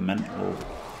still had the mental.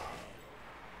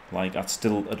 Like, I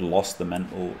still had lost the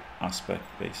mental aspect,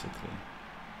 basically.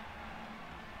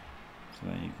 So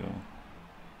there you go.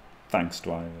 Thanks,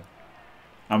 Dwyer.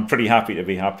 I'm pretty happy to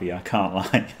be happy, I can't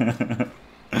lie.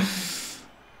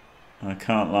 I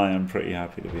can't lie, I'm pretty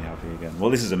happy to be happy again. Well,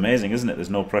 this is amazing, isn't it? There's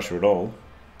no pressure at all.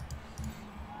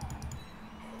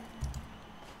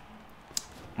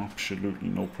 Absolutely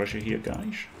no pressure here,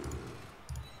 guys.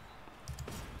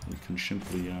 We can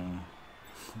simply...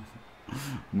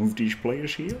 move these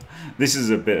players here. This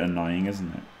is a bit annoying,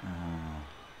 isn't it?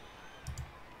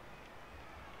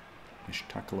 This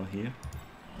tackler here.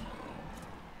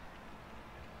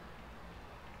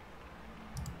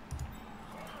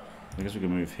 I guess we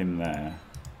can move him there.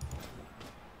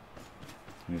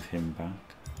 Move him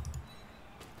back.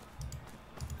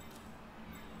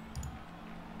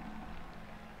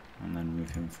 And then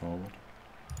move him forward.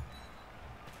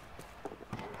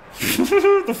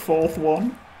 The fourth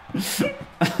one.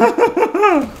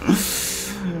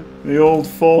 The old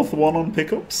fourth one on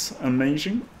pickups.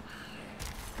 Amazing.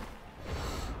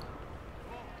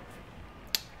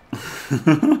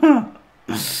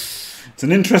 It's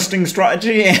an interesting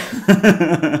strategy.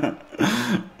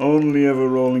 Only ever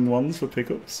rolling ones for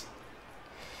pickups.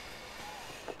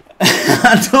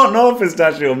 I don't know,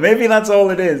 Pistachio. Maybe that's all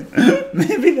it is.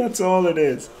 Maybe that's all it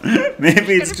is.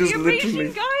 Maybe it's just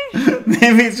literally.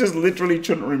 Maybe it's just literally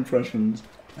Chunter impressions.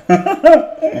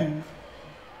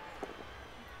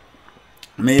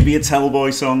 Maybe it's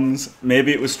Hellboy songs.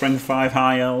 Maybe it was Strength 5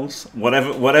 High Elves.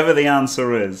 Whatever the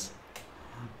answer is.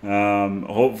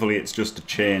 Hopefully it's just a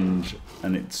change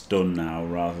and it's done now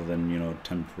rather than, you know,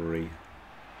 temporary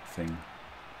thing.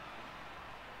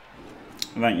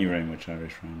 Thank you very much,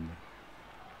 Irish Rounder.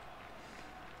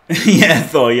 Yeah,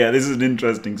 Thor, yeah, this is an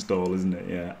interesting stall, isn't it?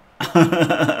 Yeah.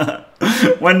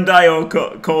 When Dio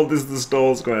called this the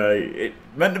stall square, it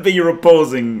meant to be your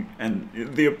opposing and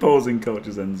the opposing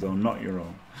coach's end zone, not your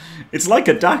own. It's like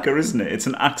a Dakar, isn't it? It's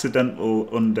an accidental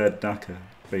undead Dakar,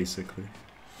 basically.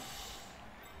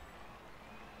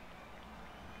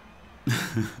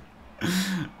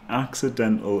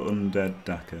 Accidental undead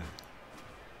Dakar.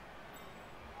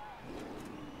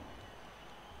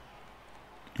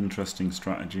 Interesting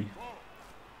strategy.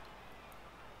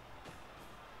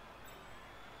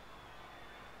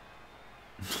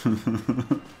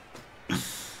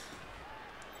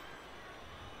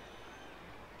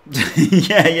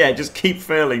 Yeah, just keep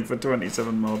failing for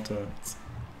 27 more turns.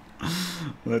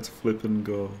 Let's flip and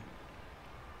go.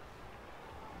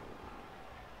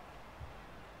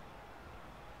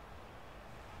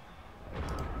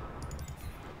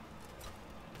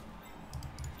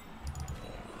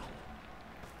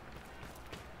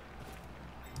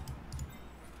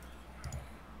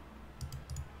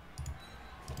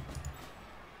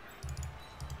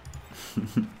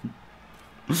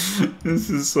 This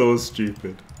is so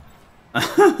stupid.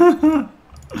 Oh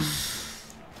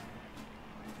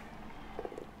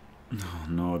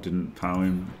no, I didn't pow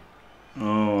him.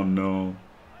 Oh no.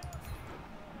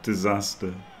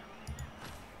 Disaster.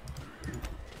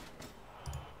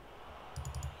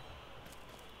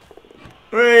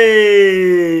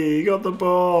 Hey, he got the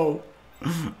ball.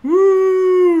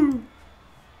 Woo!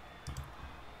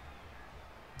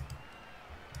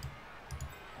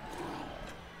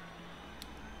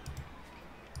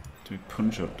 Do we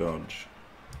punch or dodge?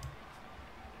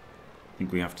 I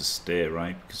think we have to stay,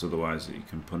 right? Because otherwise you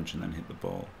can punch and then hit the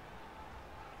ball.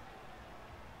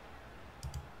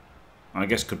 I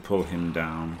guess could pull him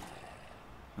down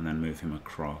and then move him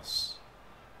across.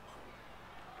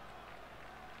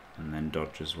 And then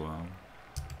dodge as well.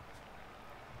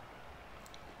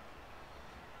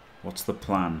 What's the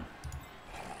plan?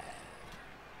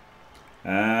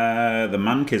 The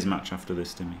Mankiz match after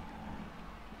this, Timmy.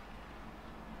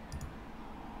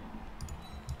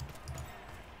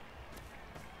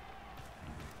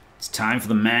 It's time for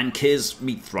the Mankiz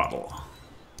meat throttle.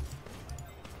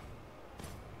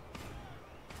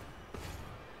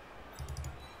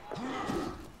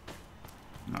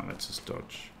 No, let's just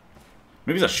dodge.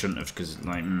 Maybe I shouldn't have, because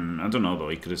like I don't know though.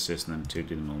 He could assist and then 2D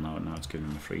them all. Now it's giving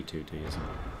him a free 2D, isn't it?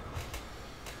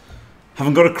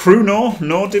 Haven't got a crew? No,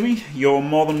 Dimmy. You're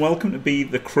more than welcome to be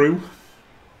the crew.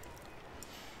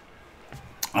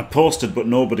 I posted, but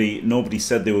nobody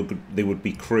said they would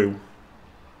be crew.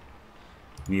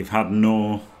 We've had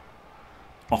no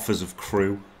offers of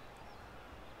crew.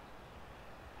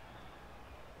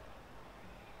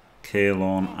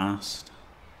 Kalon asked,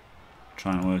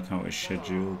 trying to work out his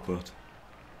schedule, but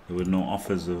there were no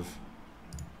offers of,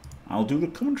 I'll do the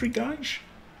commentary, guys.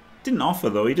 Didn't offer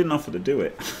though, he didn't offer to do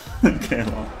it.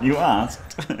 Kalon, you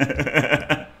asked.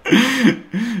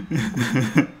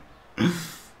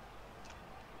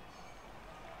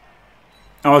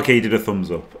 Oh, okay, you did a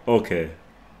thumbs up. Okay.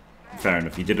 Fair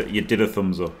enough, you did a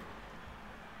thumbs up.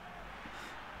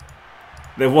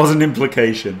 There was an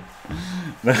implication.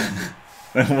 There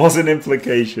was an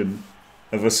implication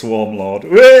of a swarm lord.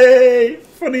 Way!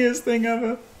 Funniest thing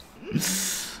ever.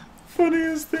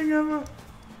 Funniest thing ever.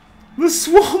 The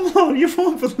swarm lord, you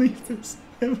won't believe this.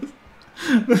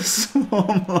 The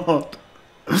swarm lord.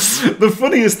 The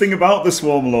funniest thing about the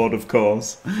swarm lord, of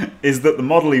course, is that the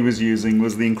model he was using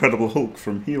was the Incredible Hulk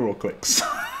from HeroClix.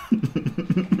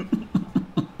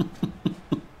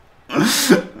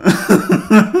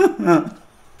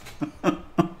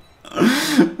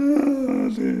 Oh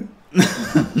dear.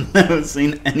 Never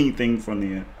seen anything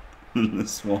funnier than the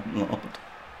Swarm Lord.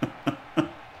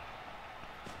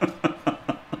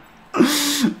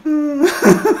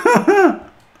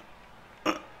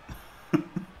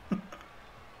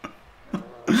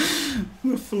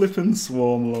 The flippin'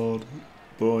 Swarm Lord.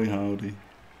 Boy howdy.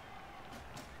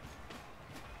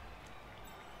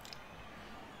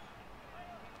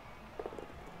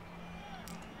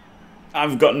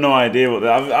 I've got no idea what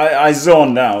that. I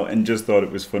zoned out and just thought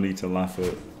it was funny to laugh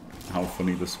at how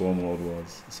funny the Swarm Lord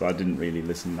was, so I didn't really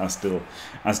listen. I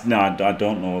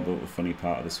don't know what the funny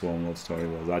part of the Swarm Lord story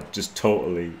was. I just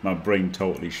totally, my brain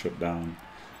totally shut down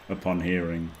upon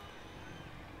hearing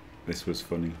this was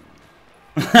funny.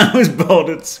 I was bored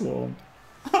at Swarm.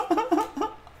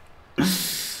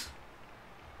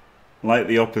 Like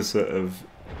the opposite of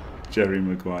Jerry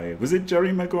Maguire. Was it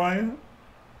Jerry Maguire?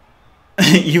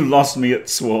 You lost me at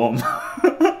Swarm.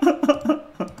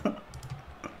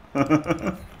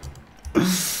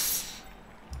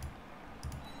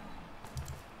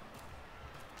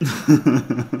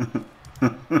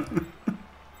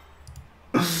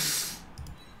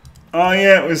 Oh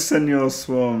yeah, it was Senor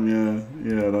Swarm.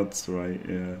 Yeah, that's right.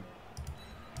 Yeah,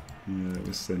 it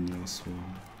was Senor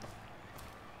Swarm.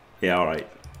 Yeah, all right.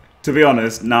 To be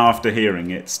honest, now after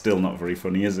hearing it, still not very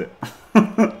funny, is it?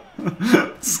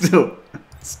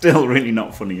 Still really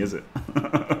not funny, is it?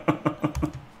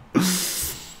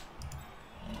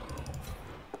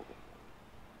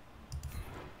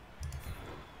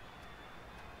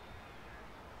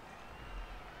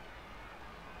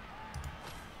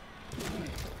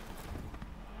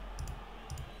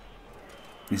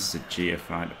 This is a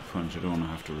GFI to punch. I don't want to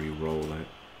have to re-roll it.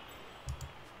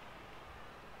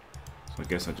 So I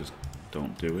guess I just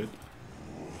don't do it.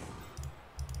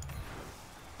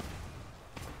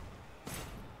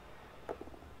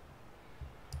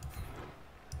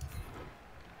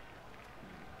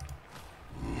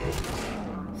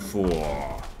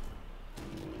 Four.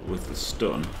 With the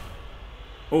stun.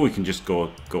 Or we can just go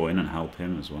in and help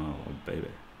him as well. Oh baby.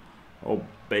 Oh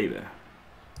baby.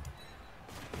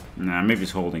 Nah, maybe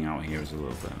he's holding out here is a little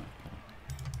bit.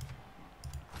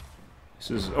 This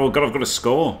is... Oh god, I've got a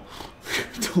score!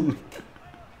 Thought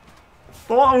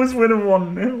I was winning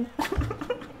 1-0.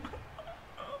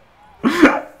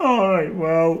 Alright,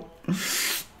 well...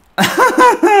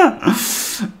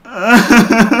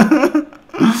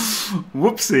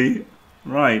 Whoopsie.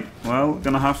 Right, well,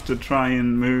 gonna have to try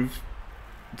and move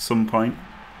at some point.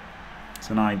 It's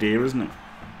an idea, isn't it?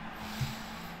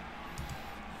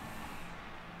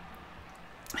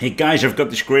 Hey guys, I've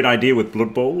got this great idea with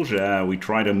blood bowls. We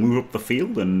try to move up the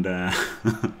field and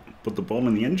put the ball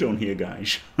in the end zone here,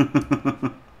 guys.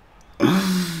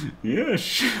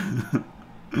 Yes.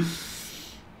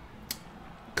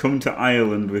 Come to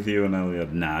Ireland with you and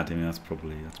Elliot. Nah, I mean that's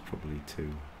probably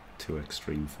too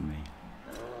extreme for me.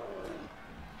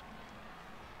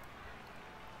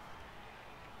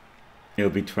 It'll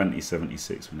be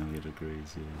 2076 when Elliot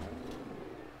agrees. Yeah.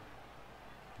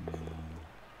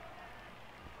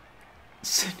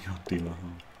 Senor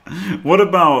Dilahan. What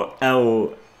about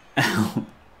El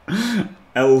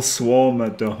Swarmer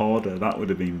de Horda? That would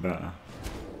have been better.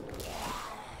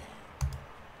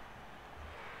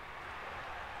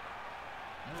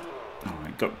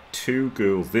 Alright, got 2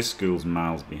 ghouls. This ghoul's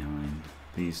miles behind.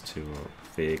 These 2 are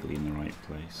vaguely in the right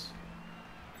place.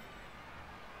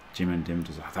 Jim and Dim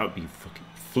does that. That would be fucking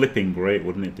flipping great,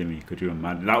 wouldn't it, Dimmy? Could you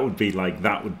imagine? That would be like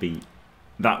that would be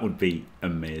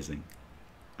amazing.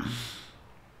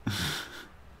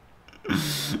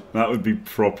 That would be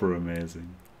proper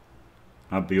amazing.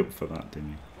 I'd be up for that,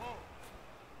 Dimmy.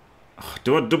 Oh,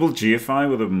 do I double GFI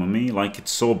with a mummy? Like,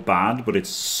 it's so bad, but it's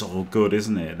so good,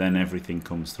 isn't it? Then everything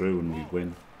comes through and we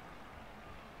win.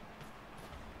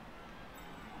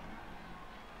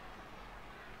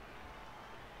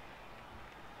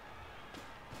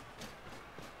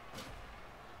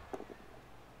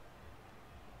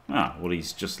 Ah, well,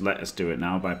 he's just let us do it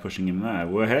now by pushing him there.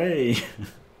 Whoa-hey!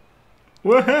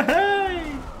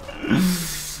 Whoa-hey!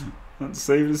 That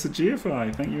saved us a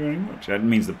GFI. Thank you very much. That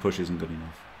means the push isn't good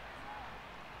enough.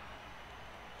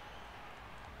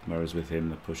 Whereas with him,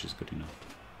 the push is good enough.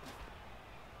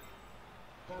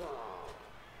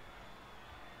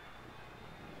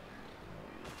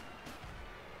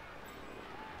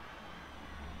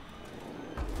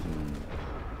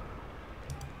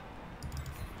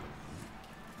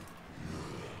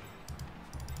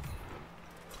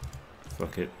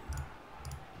 Fuck it.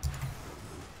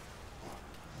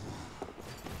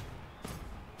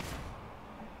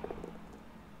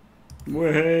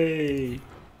 Way.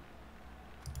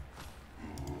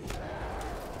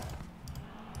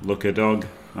 Look a dog.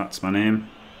 That's my name.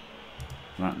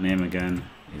 That name again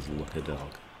is Look a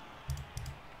Dog.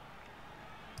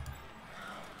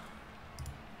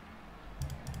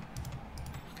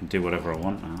 I can do whatever I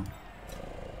want now.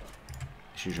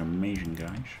 This is amazing,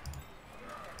 guys.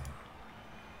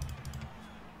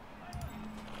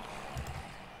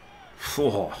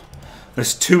 Oh,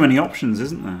 there's too many options,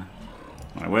 isn't there?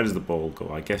 Right, where does the ball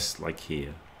go? I guess like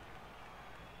here.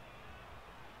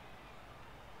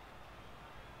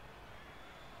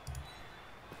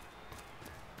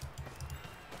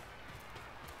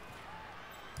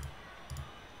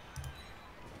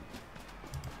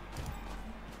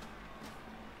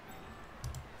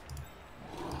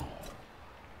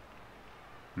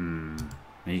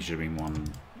 He should have been one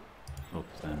up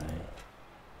then, eh?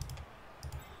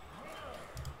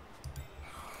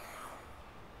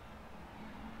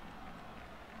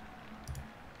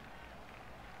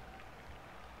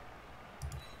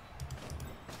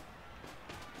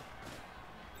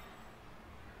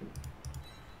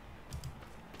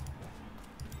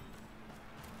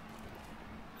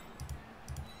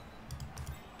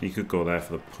 He could go there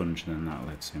for the punch and then that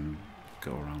lets him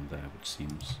go around there, which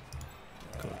seems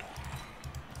good.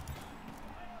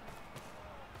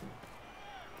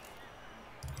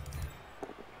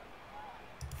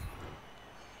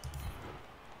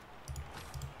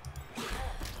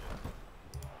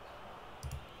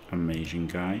 Amazing,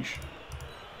 guys.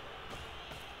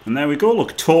 And there we go,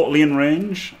 look, totally in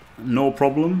range, no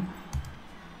problem.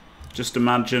 Just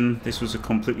imagine this was a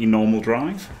completely normal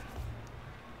drive.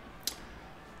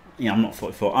 Yeah, I'm not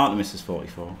 44. Artemis is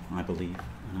 44, I believe.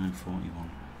 And I'm 41.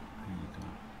 There you go.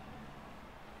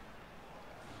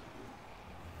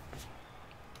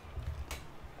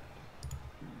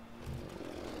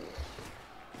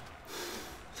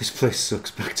 This place sucks.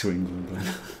 Back to England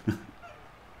then.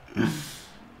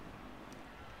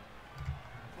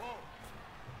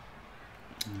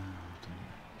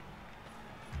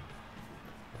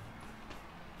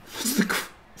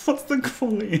 What's the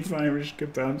quality of Irish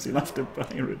kebabs? You'll have to buy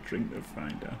her a drink to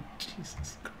find out.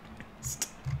 Jesus Christ.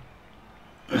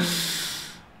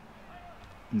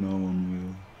 No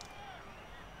one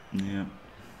will. Yeah.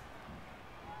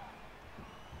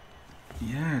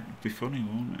 Yeah, it'd be funny,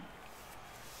 won't it?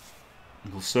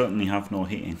 We'll certainly have no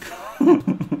heating.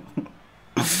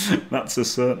 That's a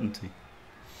certainty.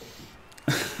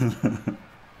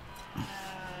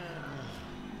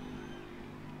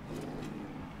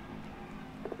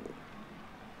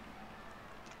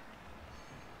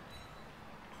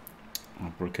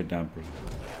 Abracadabra.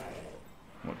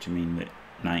 What do you mean, the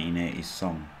 1980s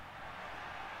song?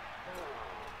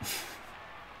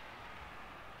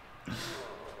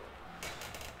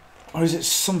 Or is it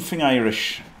something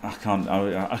Irish? I can't.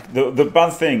 The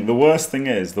bad thing, the worst thing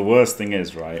is,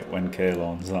 right, when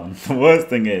Caelan's on, the worst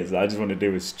thing is, I just want to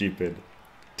do a stupid,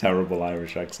 terrible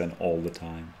Irish accent all the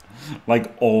time.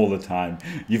 Like, all the time.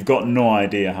 You've got no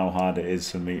idea how hard it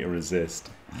is for me to resist.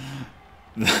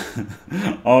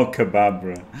 Oh,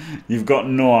 Kababra. You've got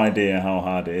no idea how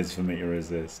hard it is for me to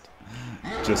resist.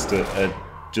 Just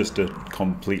a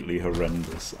completely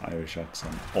horrendous Irish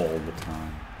accent all the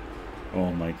time.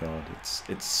 Oh my god,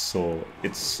 it's so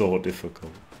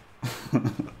difficult.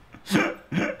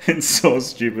 It's so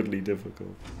stupidly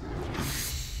difficult.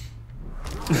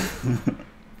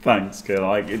 Thanks, Kayla.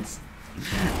 Like it's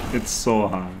so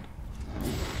hard.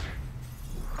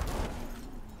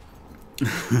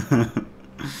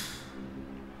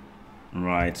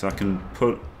 Right, so I can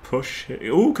push it.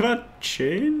 Oh, can I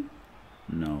chain?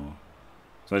 No.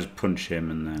 So I just punch him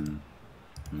and then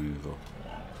move up.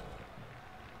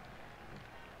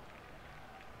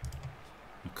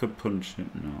 I could punch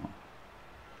it. No.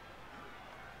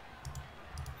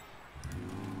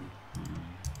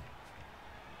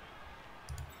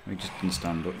 He just can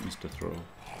stand up, Mr. Throw.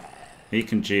 He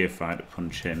can GFI to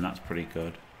punch him. That's pretty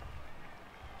good.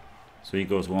 So he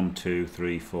goes 1, 2,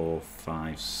 3, 4,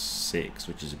 5, 6,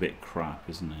 which is a bit crap,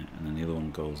 isn't it? And then the other one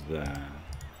goes there.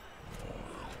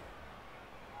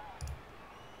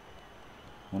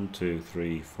 1, 2,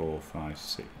 3, 4, 5,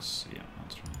 6. Yeah,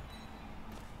 that's right.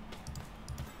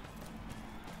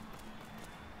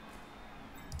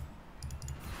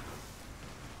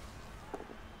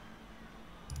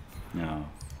 No.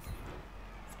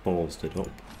 Ballsed it up.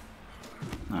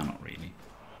 No, not really.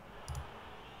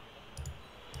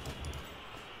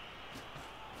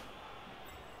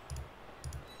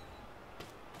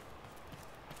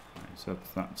 So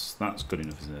that's good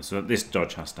enough, isn't it? So this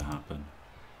dodge has to happen.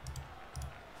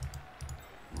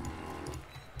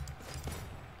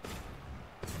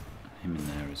 Him in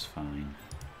there is fine.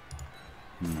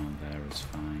 Him around there is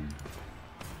fine.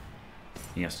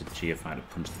 He has to GFI to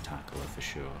punch the tackler for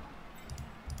sure.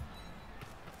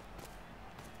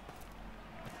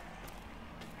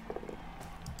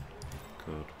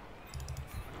 Good.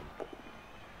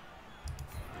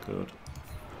 Good.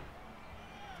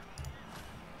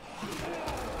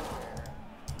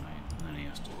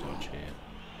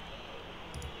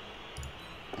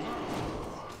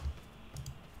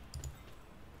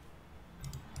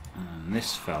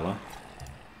 This fella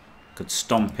could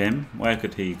stomp him. Where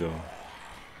could he go?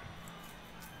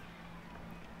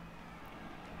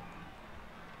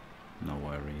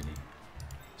 Nowhere really.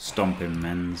 Stomp him,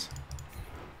 men's.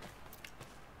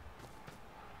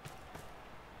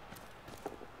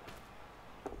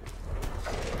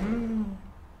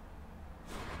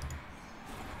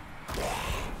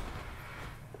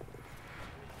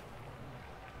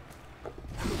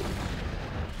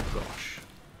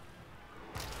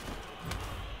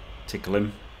 Tickle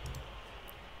him.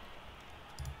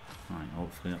 Right,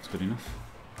 hopefully that's good enough.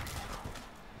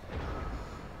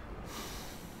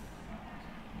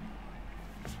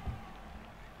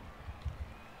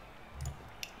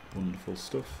 Wonderful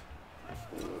stuff.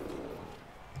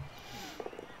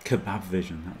 Kebab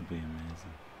vision, that would be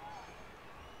amazing.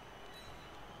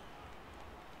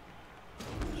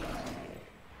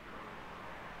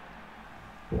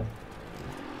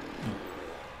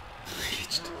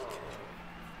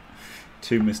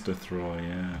 Two Mr. Throw,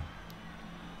 yeah.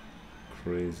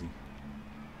 Crazy.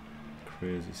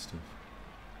 Crazy stuff.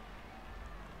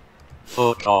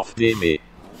 Fuck off, Dimmy.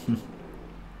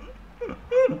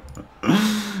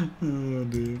 Oh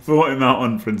dear. Vote him out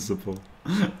on principle.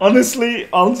 Honestly,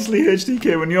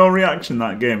 HDK, when your reaction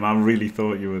that game, I really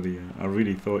thought you were the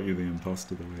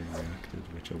imposter the way you reacted,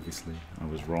 which obviously I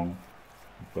was wrong,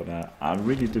 but I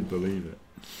really did believe it.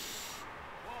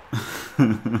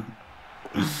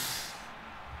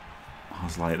 I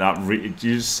was like, you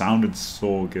just sounded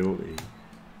so guilty.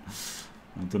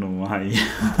 I don't know why.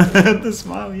 The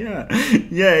smile, yeah.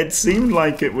 Yeah, it seemed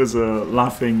like it was a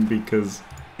laughing because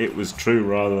it was true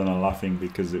rather than a laughing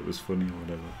because it was funny or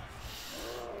whatever.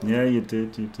 Yeah, you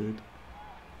did. You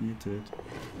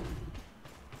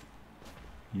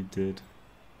did.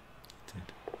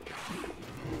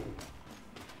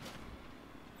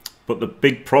 But the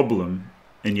big problem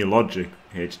in your logic,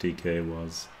 HDK,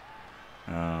 was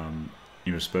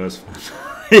you're a Spurs fan.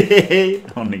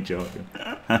 Only joking.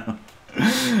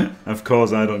 Of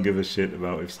course, I don't give a shit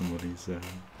about if somebody's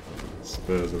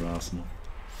Spurs or Arsenal.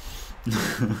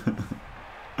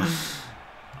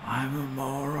 I'm a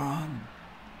moron.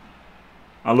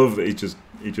 I love that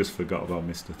he just forgot about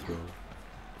Mr. Throw.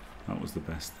 That was the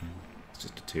best thing. It's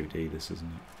just a 2D, this, isn't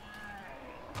it?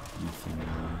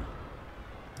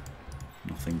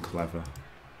 Nothing clever.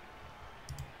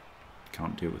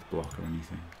 Can't do it with block or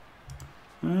anything.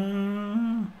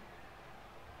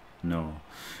 No.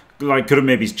 Like, could have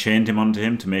maybe chained him onto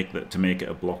him to make it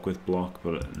a block with block,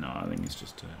 but no, I think it's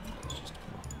just a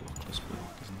blockless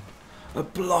block, isn't it? A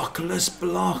blockless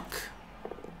block.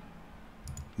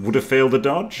 Would have failed the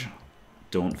dodge.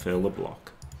 Don't fail the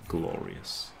block.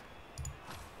 Glorious.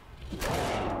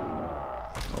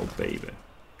 Oh baby.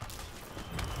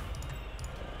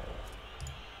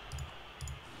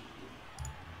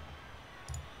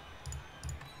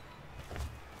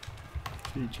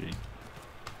 GG.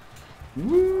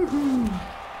 Woohoo!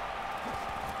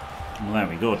 Well, there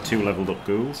we go. 2 leveled up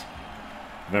ghouls.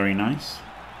 Very nice.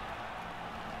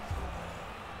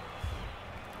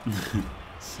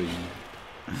 See.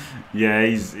 Yeah,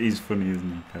 he's funny,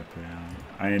 isn't he, Pepe?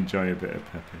 I enjoy a bit of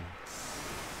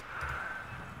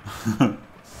Pepe.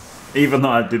 Even though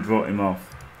I did vote him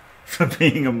off for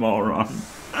being a moron.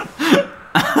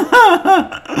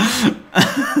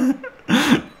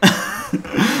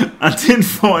 I did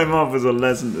vote him off as a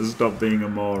lesson to stop being a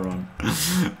moron.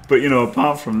 But, you know,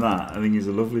 apart from that, I think he's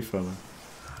a lovely fella.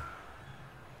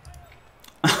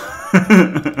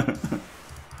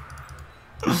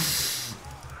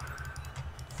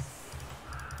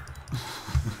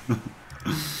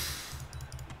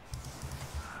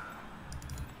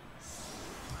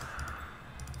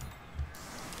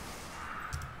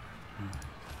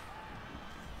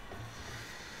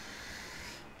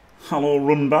 Hello,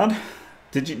 Runbad.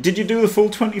 Did you do the full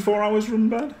 24 hours,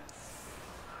 Runbad?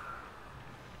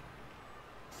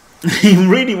 He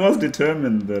really was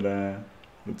determined that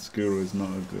Skuro is not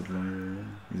a good lawyer. Yeah.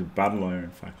 He's a bad lawyer,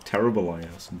 in fact, terrible lawyer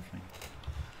or something.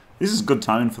 This is good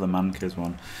timing for the Mankers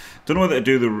one. Don't know whether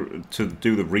to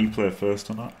do the replay first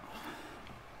or not.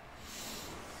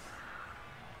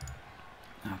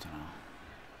 I don't know.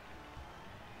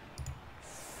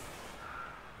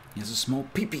 He has a small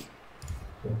peepee.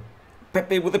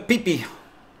 Pepe with a peepee.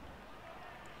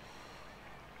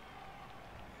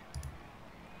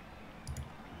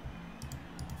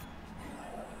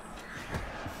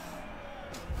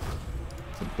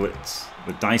 It's a blitz.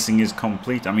 The dicing is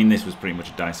complete. I mean, this was pretty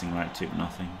much a dicing right to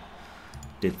nothing.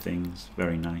 Did things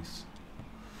very nice.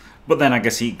 But then I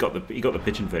guess he got the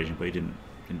pitch invasion, but he didn't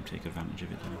take advantage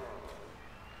of it. Did he?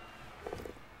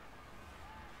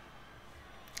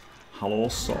 Hello,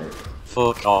 Salt.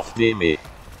 Fuck off, Dimmy.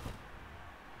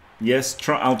 Yes,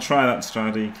 I'll try that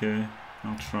strategy, okay?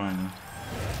 I'll try that.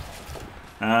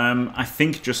 I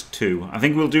think just 2. I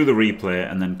think we'll do the replay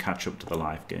and then catch up to the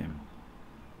live game.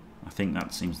 I think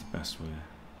that seems the best way.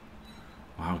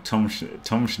 Wow, Tom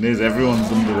Schniz,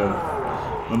 everyone's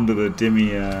under the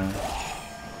dimmy.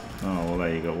 Oh well,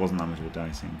 there you go. It wasn't that much of a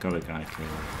dicing. Got a guy killed.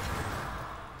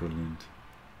 Brilliant.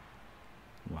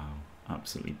 Wow,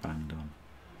 absolutely banged on.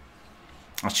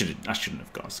 I shouldn't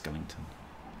have got a skeleton.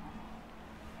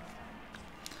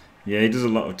 Yeah, he does a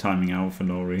lot of timing out for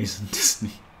no reason, doesn't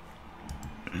he?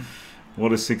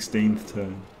 What a 16th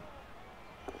turn.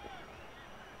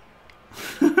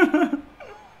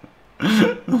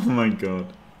 Oh my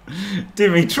god.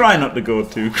 Dimmy, try not to go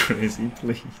too crazy,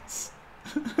 please.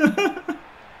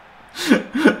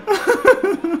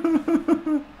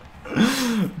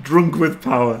 Drunk with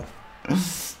power.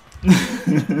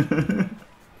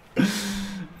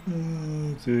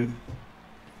 Oh dear.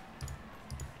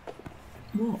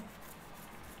 What?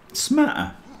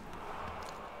 Smatter.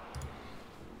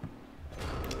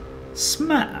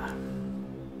 Smatter.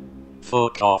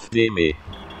 Fuck off, Dimmy.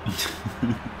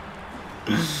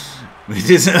 They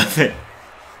deserve it.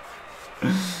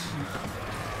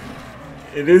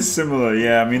 It is similar,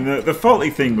 yeah. I mean, the faulty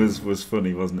thing was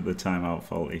funny, wasn't it? The timeout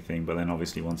faulty thing, but then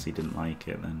obviously once he didn't like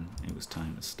it, then it was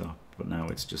time to stop. But now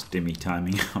it's just Dimmy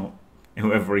timing out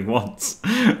whoever he wants.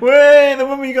 Way, the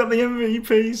mummy got the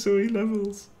MVP, so he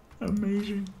levels.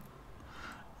 Amazing.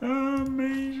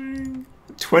 Amazing.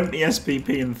 20 SPP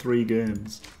in 3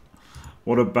 games.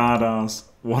 What a badass.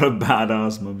 What a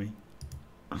badass mummy.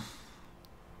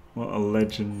 What a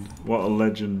legend. What a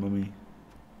legend, mummy.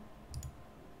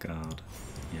 God.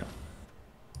 Yep.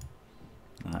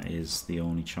 That is the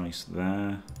only choice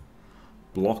there.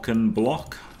 Block and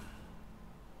block.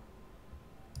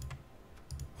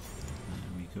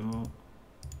 There we go.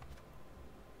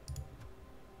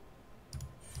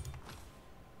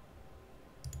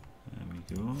 There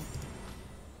we go.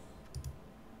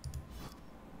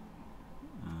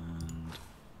 And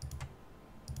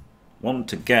want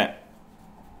to get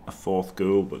a 4th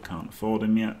ghoul, but can't afford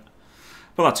him yet.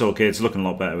 But that's okay, it's looking a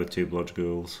lot better with 2 blodge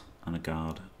ghouls and a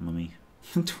guard mummy.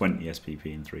 20 SPP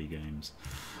in 3 games.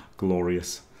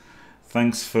 Glorious.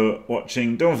 Thanks for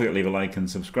watching. Don't forget to leave a like and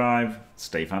subscribe.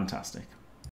 Stay fantastic.